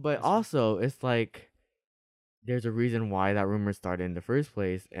 well, but also it's like there's a reason why that rumor started in the first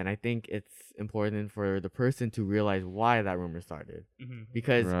place, and I think it's important for the person to realize why that rumor started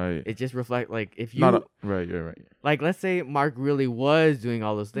because right. it just reflects like if you Right. You're right. like let's say Mark really was doing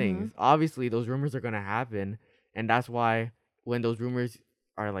all those things, obviously those rumors are gonna happen, and that's why when those rumors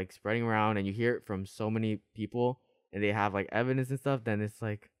are like spreading around and you hear it from so many people and they have like evidence and stuff, then it's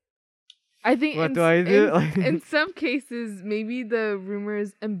like, I think what in, do I do? in some cases, maybe the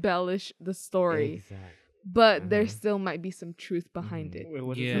rumors embellish the story, Exactly. but there Mhm. still might be some truth behind it. Wait,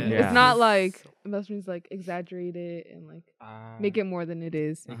 what is Yeah. it? Yeah. It's not like embellishments like exaggerate it and like make Ah. it more than it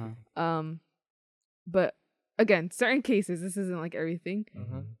is. Uh-huh. But again, certain cases, this isn't like everything.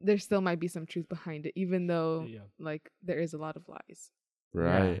 Uh-huh. There still might be some truth behind it, even though Yeah. like there is a lot of lies.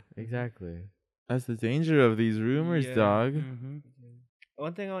 Right. Yeah, exactly. That's the danger of these rumors, Yeah. dog. Mm-hmm.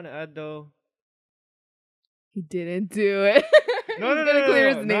 One thing I want to add though. He didn't do it. No, He's gonna clear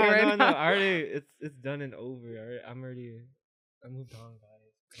his name right no. now. I already, it's done and over. I moved on, guys.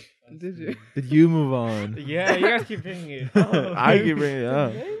 Did you? Did you move on? Yeah, you guys keep bringing it. Oh, I keep bringing it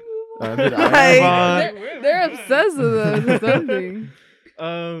up. Did Did I Like, move on? they're obsessed with us or something.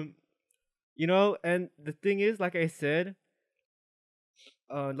 You know, and the thing is, like I said,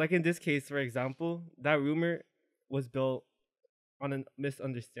 like in this case, for example, that rumor was built on a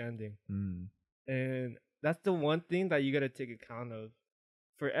misunderstanding. And that's the one thing that you gotta take account of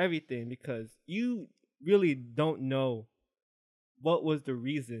for everything, because you really don't know what was the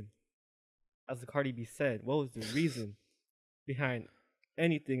reason, as the Cardi B said, what was the reason behind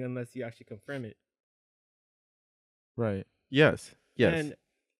anything unless you actually confirm it. Right. Yes. Yes.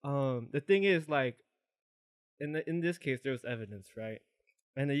 And the thing is, like, in this case, there was evidence, right?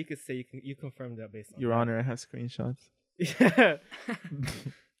 And then you could say you confirmed that based on Your that. Honor, I have screenshots. Yeah.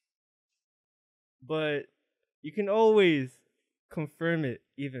 But you can always confirm it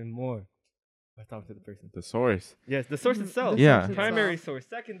even more by talking to the person. The source. Yes, the source itself. Yeah. source Primary itself. source,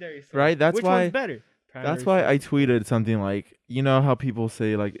 secondary source. Right, that's Which why- one's better? That's Primary why I source. tweeted something like, you know how people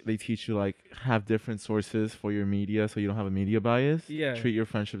say like they teach you like have different sources for your media so you don't have a media bias? Yeah. Treat your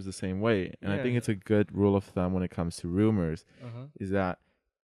friendships the same way. And I think Yeah. it's a good rule of thumb when it comes to rumors Uh-huh. is that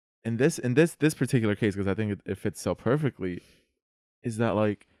in this particular case, because I think it fits so perfectly, is that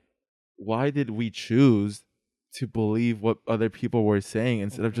like why did we choose to believe what other people were saying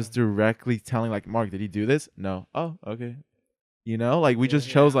instead of just directly telling like, Mark, did he do this? No. Oh, okay. You know, like we just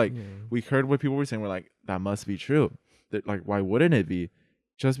chose like we heard what people were saying. We're like, that must be true. That, like, why wouldn't it be?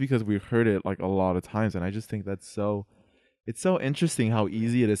 Just because we heard it like a lot of times. And I just think that's so, it's so interesting how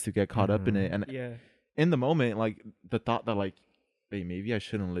easy it is to get caught up in it. And Yeah. in the moment, like the thought that like, hey, maybe I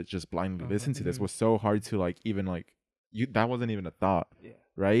shouldn't just blindly listen to this was so hard to like even like that wasn't even a thought. Yeah.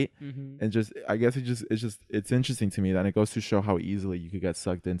 Right. Mm-hmm. And just I guess it's interesting to me that it goes to show how easily you could get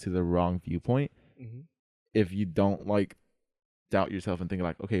sucked into the wrong viewpoint Mm-hmm. if you don't like doubt yourself and think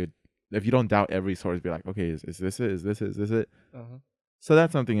like, okay, if you don't doubt every source, be like, okay, is this it? Is this it? Uh-huh. So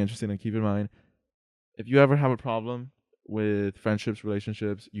that's something interesting to keep in mind. If you ever have a problem with friendships,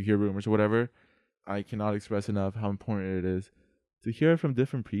 relationships, you hear rumors or whatever, I cannot express enough how important it is to hear it from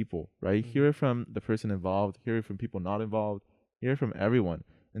different people, right? Hear it from the person involved, hear it from people not involved, hear it from everyone,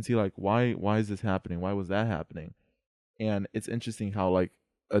 and see like why is this happening? Why was that happening? And it's interesting how like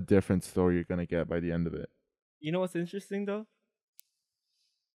a different story you're gonna get by the end of it. You know what's interesting though?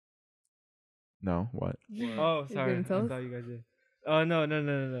 No, what? Oh, You sorry. gonna tell I us? thought you guys did. Oh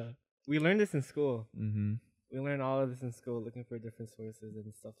no. We learned this in school. Mm-hmm. We learned all of this in school, looking for different sources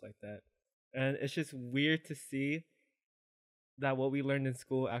and stuff like that. And it's just weird to see that what we learned in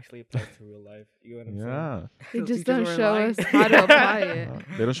school actually applies to real life. You know what I'm saying? Yeah. They The just teachers don't were show lying. us how to apply it.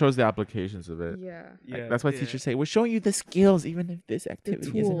 They don't show us the applications of it. Yeah. Like, Yeah. that's why Yeah. teachers say we're showing you the skills, even if this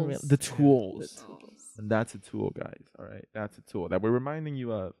activity isn't real. tools. The tools. The tools. And that's a tool, guys. All right, that's a tool that we're reminding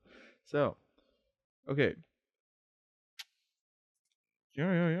you of. So, okay.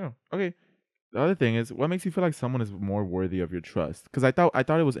 Yeah. Okay. The other thing is, what makes you feel like someone is more worthy of your trust? Because I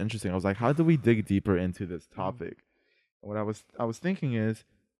thought it was interesting. I was like, how do we dig deeper into this topic? And what I was thinking is,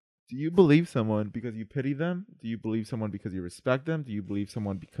 do you believe someone because you pity them? Do you believe someone because you respect them? Do you believe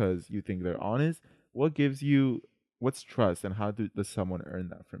someone because you think they're honest? What's trust, and how does someone earn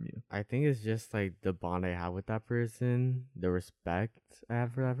that from you? I think it's just like the bond I have with that person, the respect I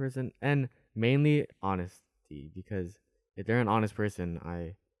have for that person, and mainly honesty. Because if they're an honest person,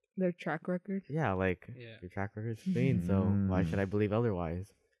 Their track record. like Yeah. your track record's clean. So why should I believe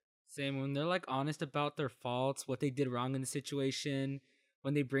otherwise? Same, when they're like honest about their faults, what they did wrong in the situation,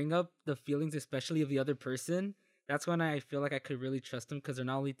 when they bring up the feelings, especially of the other person, that's when I feel like I could really trust them, because they're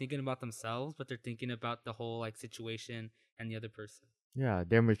not only thinking about themselves, but they're thinking about the whole like situation and the other person. Yeah,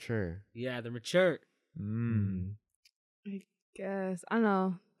 they're mature. Yeah, they're mature. Mm. Guess I don't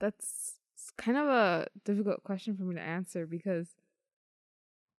know. That's kind of a difficult question for me to answer, because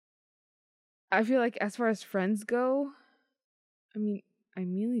I feel like as far as friends go, I mean, I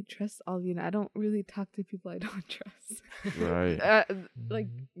mainly trust all of you, and I don't really talk to people I don't trust. Right. Like,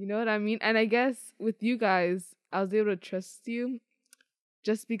 you know what I mean? And I guess with you guys, I was able to trust you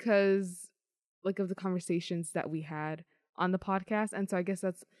just because like of the conversations that we had on the podcast. And so I guess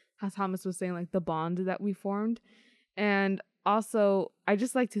that's how Thomas was saying, like the bond that we formed. And also, I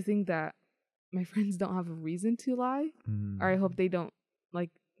just like to think that my friends don't have a reason to lie, or I hope they don't like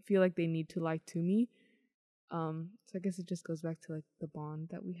feel like they need to lie to me. So I guess it just goes back to like the bond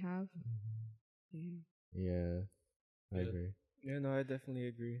that we have. Yeah, I Yeah. agree. Yeah, no, I definitely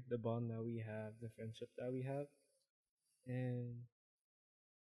agree. The bond that we have, the friendship that we have, and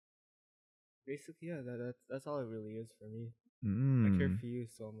basically, yeah, that's all it really is for me. I care for you,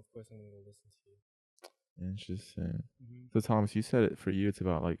 so of course I'm gonna listen to you. Interesting. Mm-hmm. So Thomas, you said it for you. It's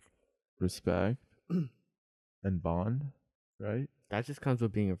about like respect, and bond, right? That just comes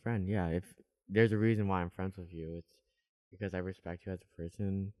with being a friend. Yeah, if there's a reason why I'm friends with you, it's because I respect you as a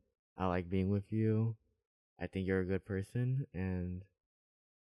person. I like being with you. I think you're a good person, and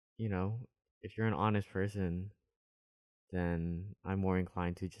you know, if you're an honest person, then I'm more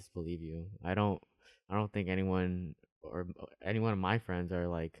inclined to just believe you. I don't think anyone or any one of my friends are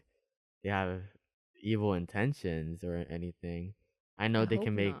like they have evil intentions or anything. I know I they hope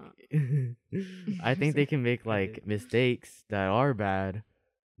can make not. I think they can make I like did. mistakes that are bad,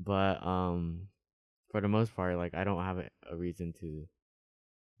 but for the most part like I don't have a reason to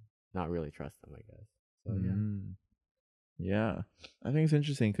not really trust them, I guess. So yeah. Mm, yeah, I think it's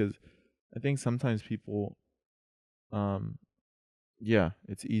interesting because I think sometimes people, um, yeah,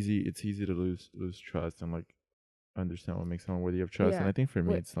 it's easy to lose trust and like understand what makes someone worthy of trust. And Yeah. I think for me,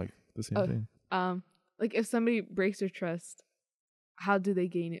 What? it's like the same Oh, thing. like if somebody breaks your trust, how do they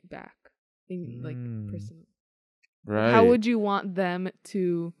gain it back? In like Mm, personal. Like, how right. would you want them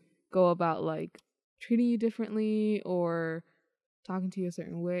to go about like treating you differently or talking to you a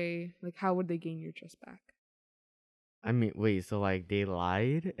certain way? Like, how would they gain your trust back? I mean, wait, so like they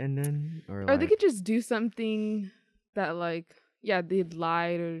lied and then or Or they like could just do something that like, yeah, they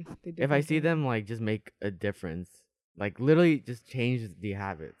lied or they did if I see something. them like just make a difference, like literally just change the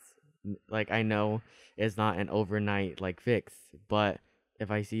habits. Like I know it's not an overnight like fix, but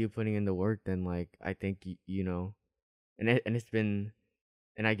if I see you putting in the work, then like I think you know, and it's been,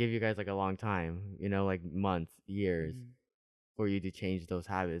 and I give you guys like a long time, you know, like months, years, for you to change those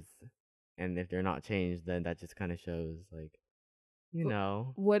habits, and if they're not changed, then that just kind of shows like, you But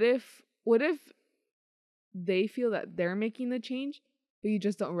know, what if they feel that they're making the change, but you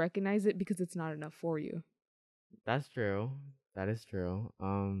just don't recognize it because it's not enough for you? that's true. That is true.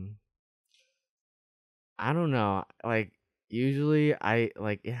 I don't know. Like usually I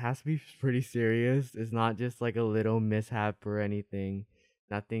like it has to be pretty serious. It's not just like a little mishap or anything.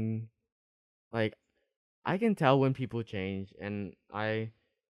 Nothing like I can tell when people change and I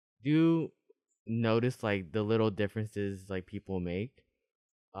do notice like the little differences like people make.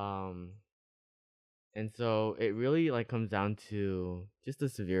 Um and so it really like comes down to just the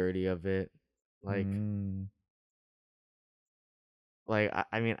severity of it. Like Mm,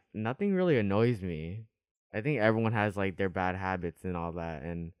 I mean nothing really annoys me. I think everyone has like their bad habits and all that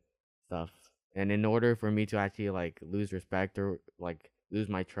and stuff. And in order for me to actually like lose respect or like lose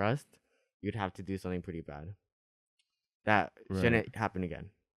my trust, you'd have to do something pretty bad. That right. shouldn't happen again.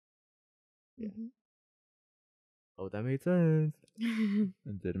 Yeah. Mm-hmm. Oh, that made sense.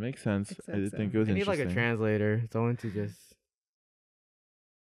 It did make sense. I Except did so. think it was I need like a interesting. translator, someone to just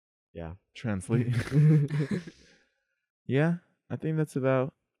yeah. Translate. Yeah, I think that's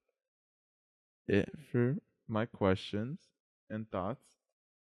about it for my questions and thoughts.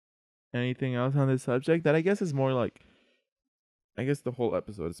 Anything else on this subject? That I guess is more like, I guess the whole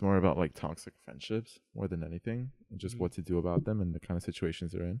episode is more about like toxic friendships more than anything, and just what to do about them and the kind of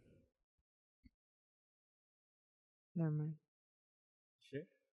situations they're in. Never mind. Sure.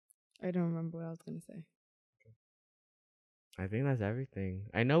 I don't remember what I was gonna say. I think that's everything.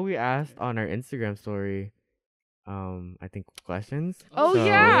 I know we asked on our Instagram story, I think questions. Oh So-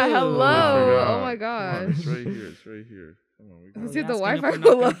 yeah, Ooh. hello. I Oh my forgot. Come on, gosh. it's right here. It's right here. Come on, we Let's got see if it. the Asking if Wi-Fi we're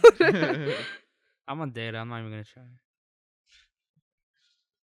not will gonna- load. I'm on data. I'm not even gonna try.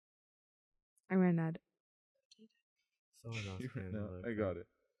 I ran out. Someone else You can ran out. look I got up. it.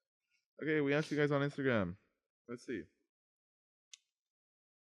 Okay, we asked you guys on Instagram. Let's see.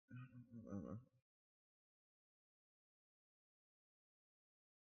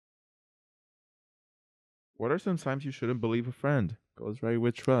 What are some signs you shouldn't believe a friend? Goes right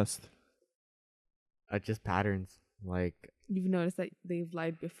with trust. Just patterns. Like You've noticed that they've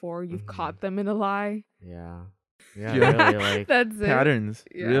lied before. You've Mhm. caught them in a lie. yeah. Yeah, Yeah. really like That's it. Patterns.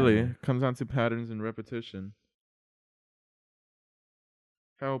 Yeah. Really. Comes down to patterns and repetition.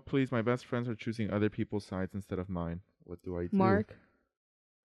 How please my best friends are choosing other people's sides instead of mine. What do I do? Mark.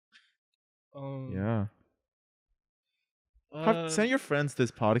 Yeah. Uh, Send your friends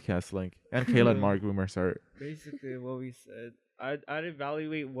this podcast link. And Kayla and Mark Boomers are. basically what we said. I'd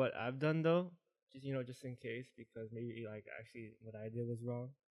evaluate what I've done though, just in case, because maybe like actually what I did was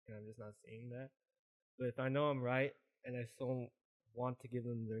wrong, and I'm just not saying that. But if I know I'm right and I still want to give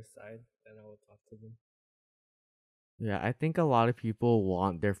them their side, then I will talk to them. yeah, I think a lot of people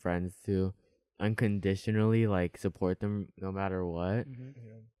want their friends to unconditionally like support them no matter what.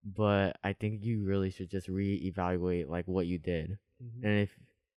 Yeah. But I think you really should just reevaluate like what you did. Mhm. And if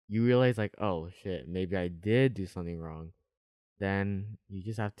you realize like, oh shit, maybe I did do something wrong, then you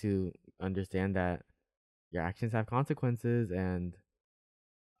just have to understand that your actions have consequences and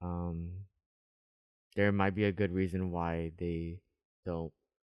there might be a good reason why they don't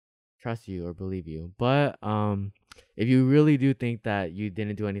trust you or believe you. But if you really do think that you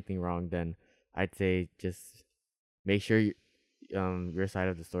didn't do anything wrong, then I'd say just make sure your side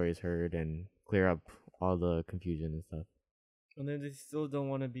of the story is heard and clear up all the confusion and stuff. And then they still don't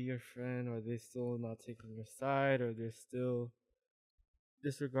want to be your friend, or they still not taking your side, or they're still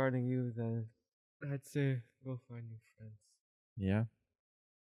disregarding you, then I'd say go find new friends. Yeah.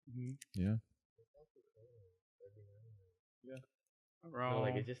 Mm-hmm. Yeah. No,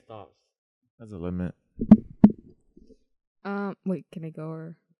 like it just stops. That's a limit. Wait, can I go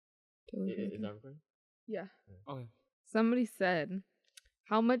or? Is that recording? Yeah. Okay. Somebody said,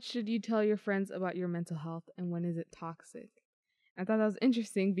 "How much should you tell your friends about your mental health, and when is it toxic?" I thought that was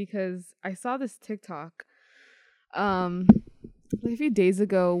interesting because I saw this TikTok, like a few days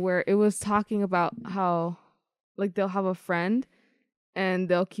ago, where it was talking about how, like, they'll have a friend, and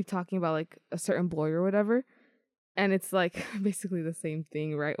they'll keep talking about like a certain boy or whatever, and it's like basically the same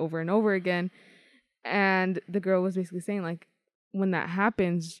thing, right, over and over again. And the girl was basically saying, like, when that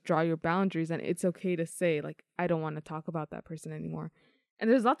happens, draw your boundaries, and it's okay to say, like, I don't want to talk about that person anymore. And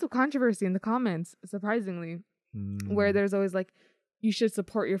there's lots of controversy in the comments, surprisingly, where there's always like, you should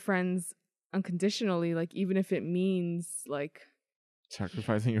support your friends unconditionally, like, even if it means like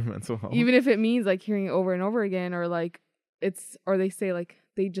Sacrificing your mental health. even if it means like hearing it over and over again, or like or they say like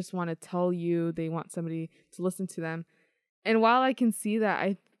they just want to tell you, they want somebody to listen to them. And while I can see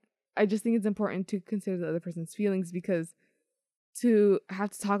that, I just think it's important to consider the other person's feelings, because to have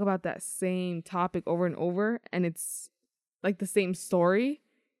to talk about that same topic over and over, and it's like the same story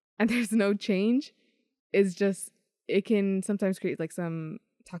and there's no change, is just, it can sometimes create like some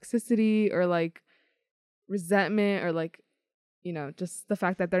toxicity or like resentment, or like, just the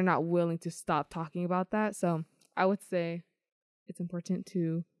fact that they're not willing to stop talking about that. So I would say it's important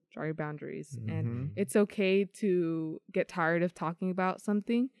to draw your boundaries, and it's okay to get tired of talking about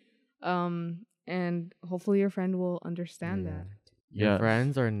something. And hopefully your friend will understand that. Your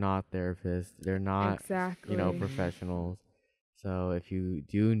friends are not therapists. They're not, Exactly. professionals. So if you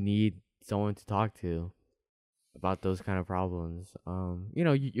do need someone to talk to about those kind of problems,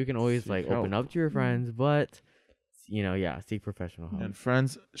 you can always Seek like help. open up to your friends, but seek professional help. And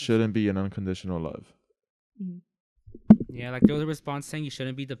friends shouldn't be an unconditional love. Yeah, like there was a response saying you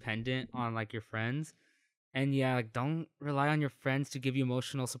shouldn't be dependent on like your friends. And yeah, like don't rely on your friends to give you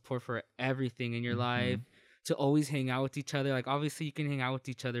emotional support for everything in your life, to always hang out with each other. Like obviously you can hang out with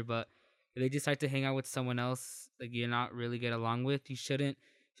each other, but if they decide to hang out with someone else like you're not really get along with, you shouldn't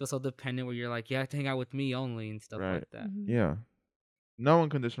feel so dependent where you're like, you have to hang out with me only and stuff Right. like that. Yeah. No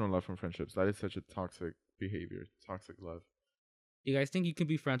unconditional love from friendships. That is such a toxic behavior. Toxic love. You guys think you can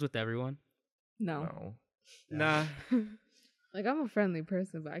be friends with everyone? No. Nah. Like, I'm a friendly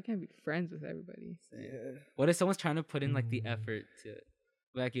person, but I can't be friends with everybody. Yeah. What if someone's trying to put in like the effort to it,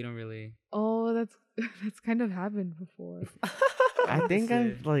 but like you don't really? Oh, that's kind of happened before. I think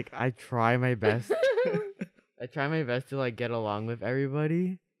I try my best. I try my best to like get along with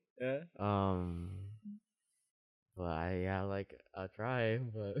everybody. Yeah. But I'll try.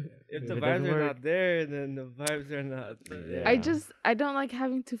 But If the it vibes doesn't are work, not there, then the vibes are not there. Yeah. I don't like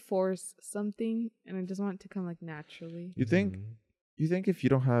having to force something, and I just want it to come like naturally. You think if you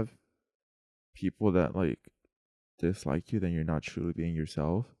don't have people that like dislike you, then you're not truly being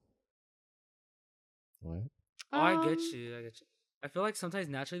yourself? What? Oh, I get you. I feel like sometimes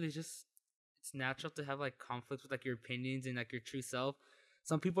naturally it's natural to have like conflicts with like your opinions and like your true self.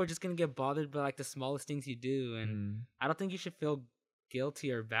 Some people are just gonna get bothered by like the smallest things you do, and I don't think you should feel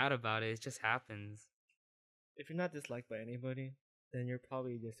guilty or bad about it. It just happens. If you're not disliked by anybody, then you're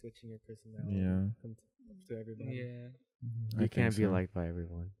probably just switching your personality. Yeah. To everybody. Yeah. You can't be liked by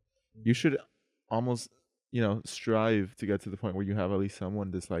everyone. You should almost, strive to get to the point where you have at least someone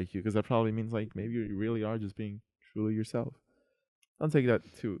dislike you, because that probably means like maybe you really are just being truly yourself. Don't take that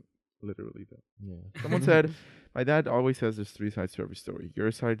too literally though. Yeah. Someone said, "My dad always says there's 3 sides to every story: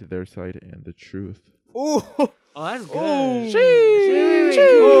 your side, their side, and the truth." Oh, Oh, that's good.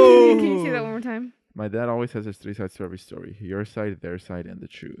 Wait, can you say that one more time? My dad always says there's 3 sides to every story: your side, their side, and the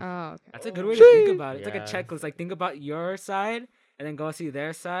truth. Oh, okay. That's a good way to think about it. It's like a Yeah. checklist. Like think about your side, and then go see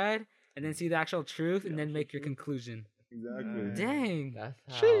their side, and then see the actual truth, and then make your conclusion. Exactly. Dang. That's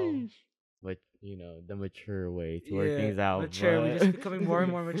how. But the mature way to work things out. Mature. We're but- just becoming more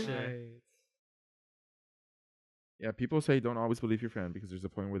and more mature. right. Yeah, people say don't always believe your friend because there's a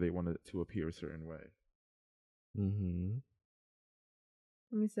point where they want it to appear a certain way.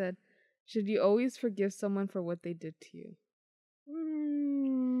 Let me said, should you always forgive someone for what they did to you?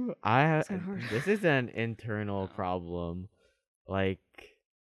 I kinda hard. this is an internal problem. Like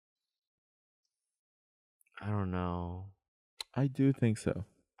I don't know. I do think so.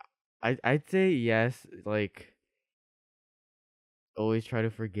 I'd say yes. Like always try to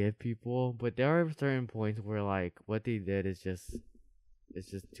forgive people, but there are certain points where like what they did is just it's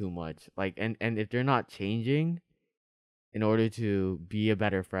just too much. Like and if they're not changing in order to be a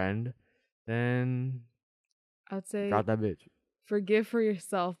better friend, then I'd say got that bitch. forgive for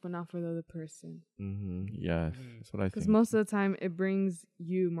yourself, but not for the other person. Mm-hmm. Yes, Mhm. that's what I Because think. most of the time, it brings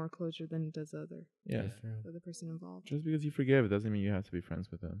you more closure than it does Yeah, That's true. the other person involved. just because you forgive, it doesn't mean you have to be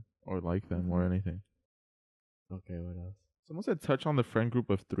friends with them or like them or Mhm. anything. Okay, what else? Someone said touch on the friend group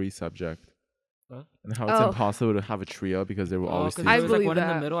of 3 subject. Huh? And how it's Oh. impossible to have a trio because there will Oh, always because be I there was like believe one in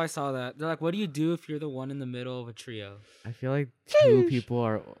the that. middle. I saw that. They're like, "What do you do if you're the one in the middle of a trio?" I feel like two Sheesh. people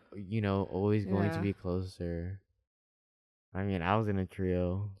are, always going to Yeah. be closer. I mean, I was in a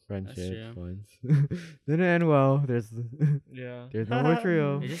trio friendship true. once. Didn't end well. There's Yeah. no more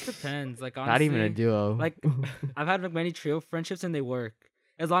trio. It just depends. Like honestly, Not even a duo. like I've had like many trio friendships and they work.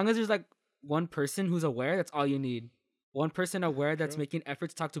 As long as there's like one person who's aware, that's all you need. One person aware that's True. making effort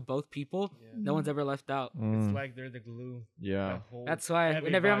to talk to both people. Yeah. No one's ever left out. It's Mm, like they're the glue. yeah. that holds That's why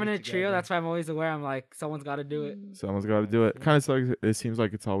whenever I'm in a everybody trio, together. that's why I'm always aware. I'm like, someone's got to do it. Someone's got to do it. Kind of sucks. It seems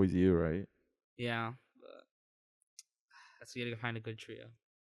like it's always you, right? Yeah, but that's you gotta find a good trio.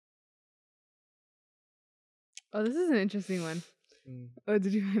 Oh, this is an interesting one. Mm. Oh,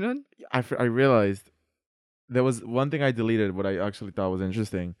 did you find one? I realized there was one thing I deleted. What I actually thought was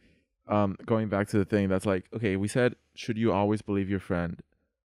interesting. Going back to the thing that's like, okay, we said, should you always believe your friend?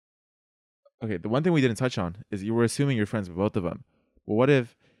 Okay, the one thing we didn't touch on is you were assuming you're friends with both of them. Well, what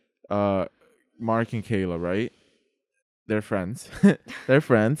if, Mark and Kayla, right? They're friends. They're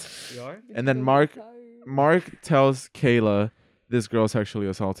friends. You are? And then Mark tells Kayla, this girl sexually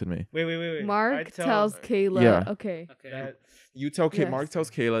assaulted me. Wait. Mark tells Kayla. Yeah. Okay. Okay. that. You tell Mark Yes. tells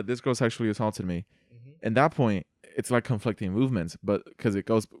Kayla, this girl sexually assaulted me. Mhm. At that point, it's like conflicting movements, but because it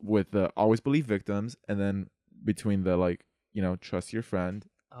goes with the always believe victims, and then between the like, trust your friend,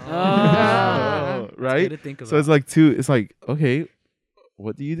 Ah. That's right? good to think about. So it's like two. It's like, okay,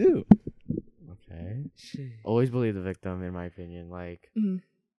 what do you do? okay. Shit. Always believe the victim, in my opinion. Like, Mhm.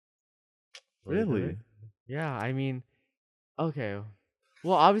 believe the Really? vic- Yeah, I mean, okay.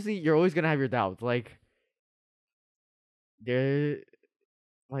 Well, obviously, you're always gonna have your doubts. Like,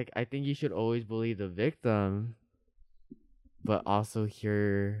 I think you should always believe the victim, but also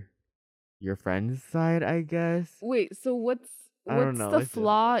hear your friend's side, I guess. Wait. So what's I don't know, the it's just-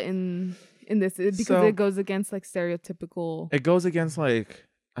 flaw in this? Because So- it goes against like stereotypical. It goes against like,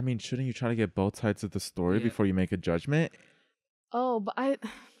 I mean, shouldn't you try to get both sides of the story Yeah. before you make a judgment? Oh, but I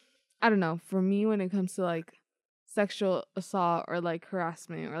don't know. For me, when it comes to like sexual assault or like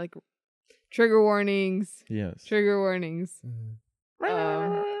harassment or like trigger warnings, Yes.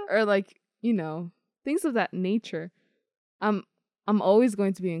 or like things of that nature, I'm always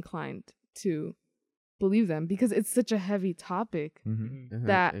going to be inclined to believe them because it's such a heavy topic. Mm-hmm. Mhm,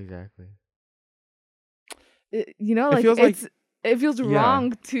 That- exactly. Like feels like- it feels Yeah.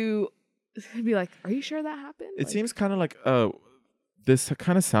 wrong to be like, are you sure that happened? It Like, seems kind of like this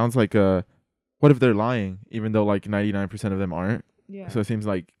kind of sounds like what if they're lying, even though like 99% of them aren't. yeah. So it seems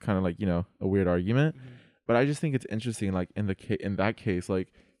like kind of like a weird argument. Mhm. But I just think it's interesting. Like in that case,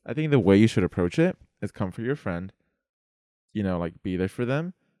 like I think the way you should approach it is come for your friend. Like be there for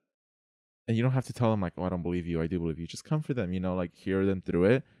them, and you don't have to tell them like, oh, I don't believe you, I do believe you. Just come for them. Like hear them through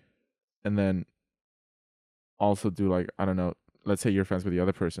it, and then also do like, I don't know. Let's say you're friends with the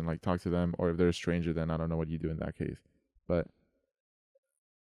other person, like talk to them, or if they're a stranger, then I don't know what you do in that case. But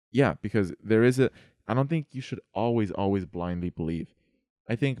yeah, because I don't think you should always blindly believe.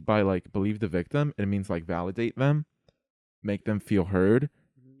 I think by like believe the victim, it means like validate them, make them feel heard,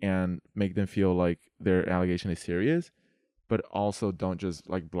 and make them feel like their allegation is serious, but also don't just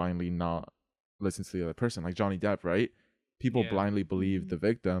like blindly not listen to the other person. Like Johnny Depp, right? People Yeah. blindly believe the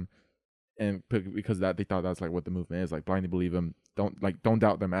victim, and because that they thought that's like what the movement is, like blindly believe them, don't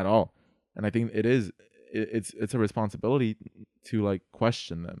doubt them at all. And I think it's a responsibility to like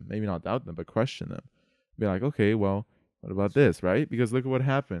question them, maybe not doubt them, but question them. Be like, okay, well, what about this, right? Because look at what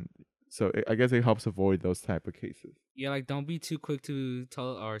happened. So I guess it helps avoid those type of cases. Yeah, like don't be too quick to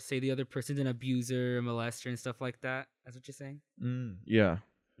tell or say the other person's an abuser, a molester, and stuff like that. That's what you're saying. Yeah.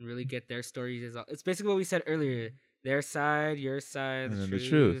 And really get their stories. It's basically what we said earlier. Their side, your side, And the then truth. the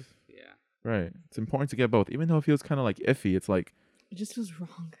truth. Yeah. Right. It's important to get both, even though it feels kind of like iffy. It's like it just feels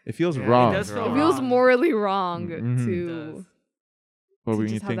wrong. it feels Yeah, it wrong. does feel It feels wrong. morally wrong Mhm. It to does. But when you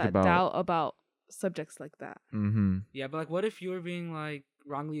just have think that about, doubt about subjects like that. Yeah, but like, what if you were being like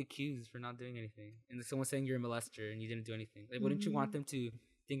wrongly accused for not doing anything, and someone's saying you're a molester and you didn't do anything? Like, wouldn't you want them to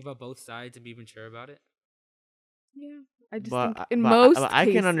think about both sides and be even sure about it? Yeah, I just But think in most I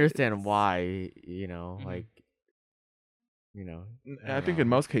can cases- understand why. Mhm. Like, I I don't think in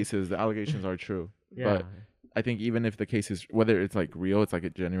know. most cases the allegations are true. Yeah. But I think even if the case is whether it's like real, it's like a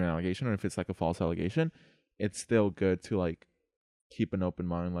genuine allegation, or if it's like a false allegation, it's still good to like keep an open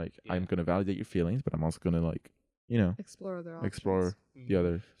mind. Like I'm Yeah. gonna validate your feelings, but I'm also gonna like explore other options. explore the Mhm.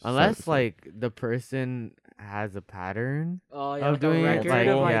 other. Unless side. like the person has a pattern Oh yeah, of like a doing it, record like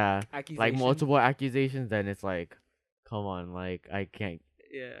of like yeah, accusation. like multiple accusations, then it's like, come on, like I can't.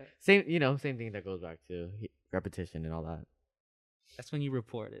 Yeah, Same thing that goes back to repetition and all that. that's when you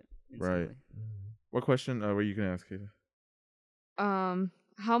report it. Right. instantly. What question were you gonna ask, Kayla?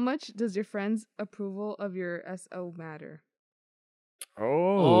 How much does your friend's approval of your SO matter?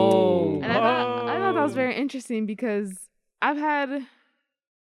 Oh. And I thought that was very interesting because I've had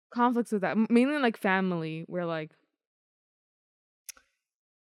conflicts with that, mainly like family, where like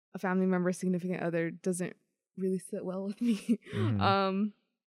a family member, significant other, doesn't really sit well with me. Mhm.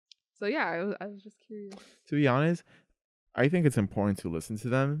 So yeah, I was just curious. To be honest, I think it's important to listen to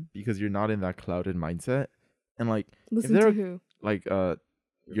them because you're not in that clouded mindset, and like Listen they're to who? like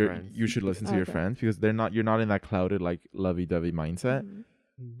Friends. you should listen to your Okay. friends because you're not in that clouded like lovey-dovey mindset.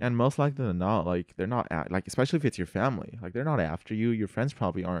 Mhm. And most likely than not, like they're not like, especially if it's your family, like they're not after you. Your friends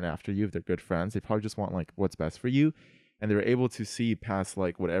probably aren't after you if they're good friends. They probably just want like what's best for you, and they're able to see past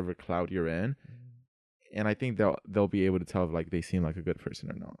like whatever cloud you're in. And I think they'll be able to tell if like they seem like a good person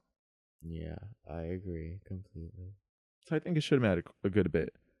or not. Yeah, I agree completely. So I think it should matter a good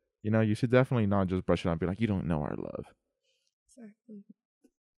bit. You should definitely not just brush it off and be like, you don't know our love. Exactly.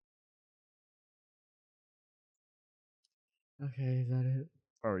 Okay, is that it?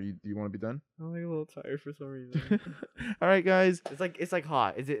 Or do you want to be done? I'm like a little tired for some reason. All right, guys. It's like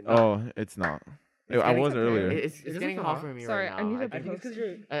hot. Is it? Not? Oh, it's not. It's I getting- was earlier. It's It getting isn't hot hot. for me Sorry, right I now. need to I think it's because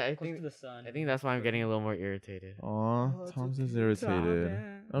you're I close think to the sun. I think that's why I'm getting a little more irritated. Aw, it's Tom's okay. is irritated.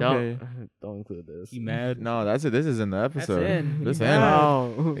 Calm Okay. Don't include this. You mad? No, that's it. This is in the episode. in. This You in.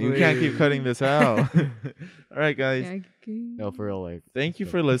 No, You can't keep cutting this out. All right, guys. No, for real. Like, Thank you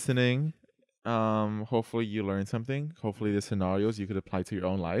for listening. Hopefully you learned something. Hopefully the scenarios you could apply to your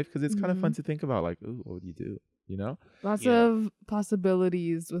own life because it's kind of fun to think about. Like, ooh, what would you do? Lots Yeah. of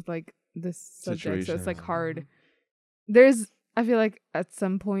possibilities with like this subject, so it's like Situations. hard. I feel like at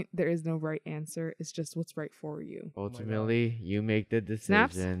some point there is no right answer. It's just what's right for you. ultimately, you make the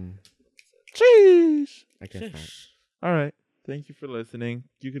Snaps? decision. Sheesh. I guess not. All right. Thank you for listening.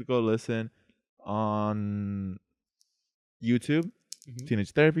 You could go listen on YouTube, Mhm.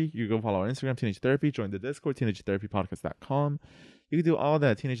 Teenage Therapy. You can go follow our Instagram, Teenage Therapy. Join the Discord, TeenageTherapyPodcast.com. You can do all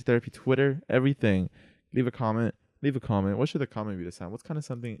that. Teenage Therapy, Twitter, everything. Leave a comment. What should the comment be this time? What's kind of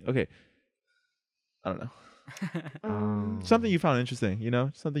something? Okay. I don't know. Something you found interesting,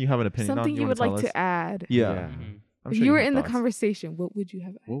 Something you have an opinion on. Something you wanna would like tell us? to add. Yeah. Yeah. Mhm. I'm If sure you were have in the thoughts. conversation, what would you have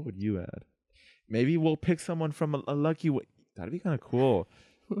added? What would you add? Maybe we'll pick someone from a lucky way. That'd be kind of cool.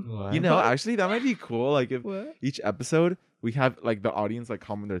 What? Actually, that might be cool. Like if What? each episode we have like the audience like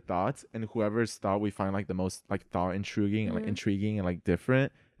comment their thoughts, and whoever's thought we find like the most like thought intriguing and like Mhm. intriguing and like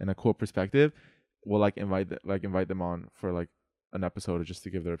different and a cool perspective, we'll like invite them on for like an episode just to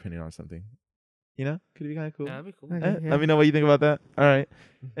give their opinion on something. Could be kind of cool. Yeah, that'd be cool. Okay. Let me know what you think about that. All right.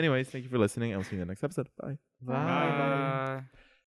 Anyways, thank you for listening, and we'll see you in the next episode. Bye. Bye. Bye.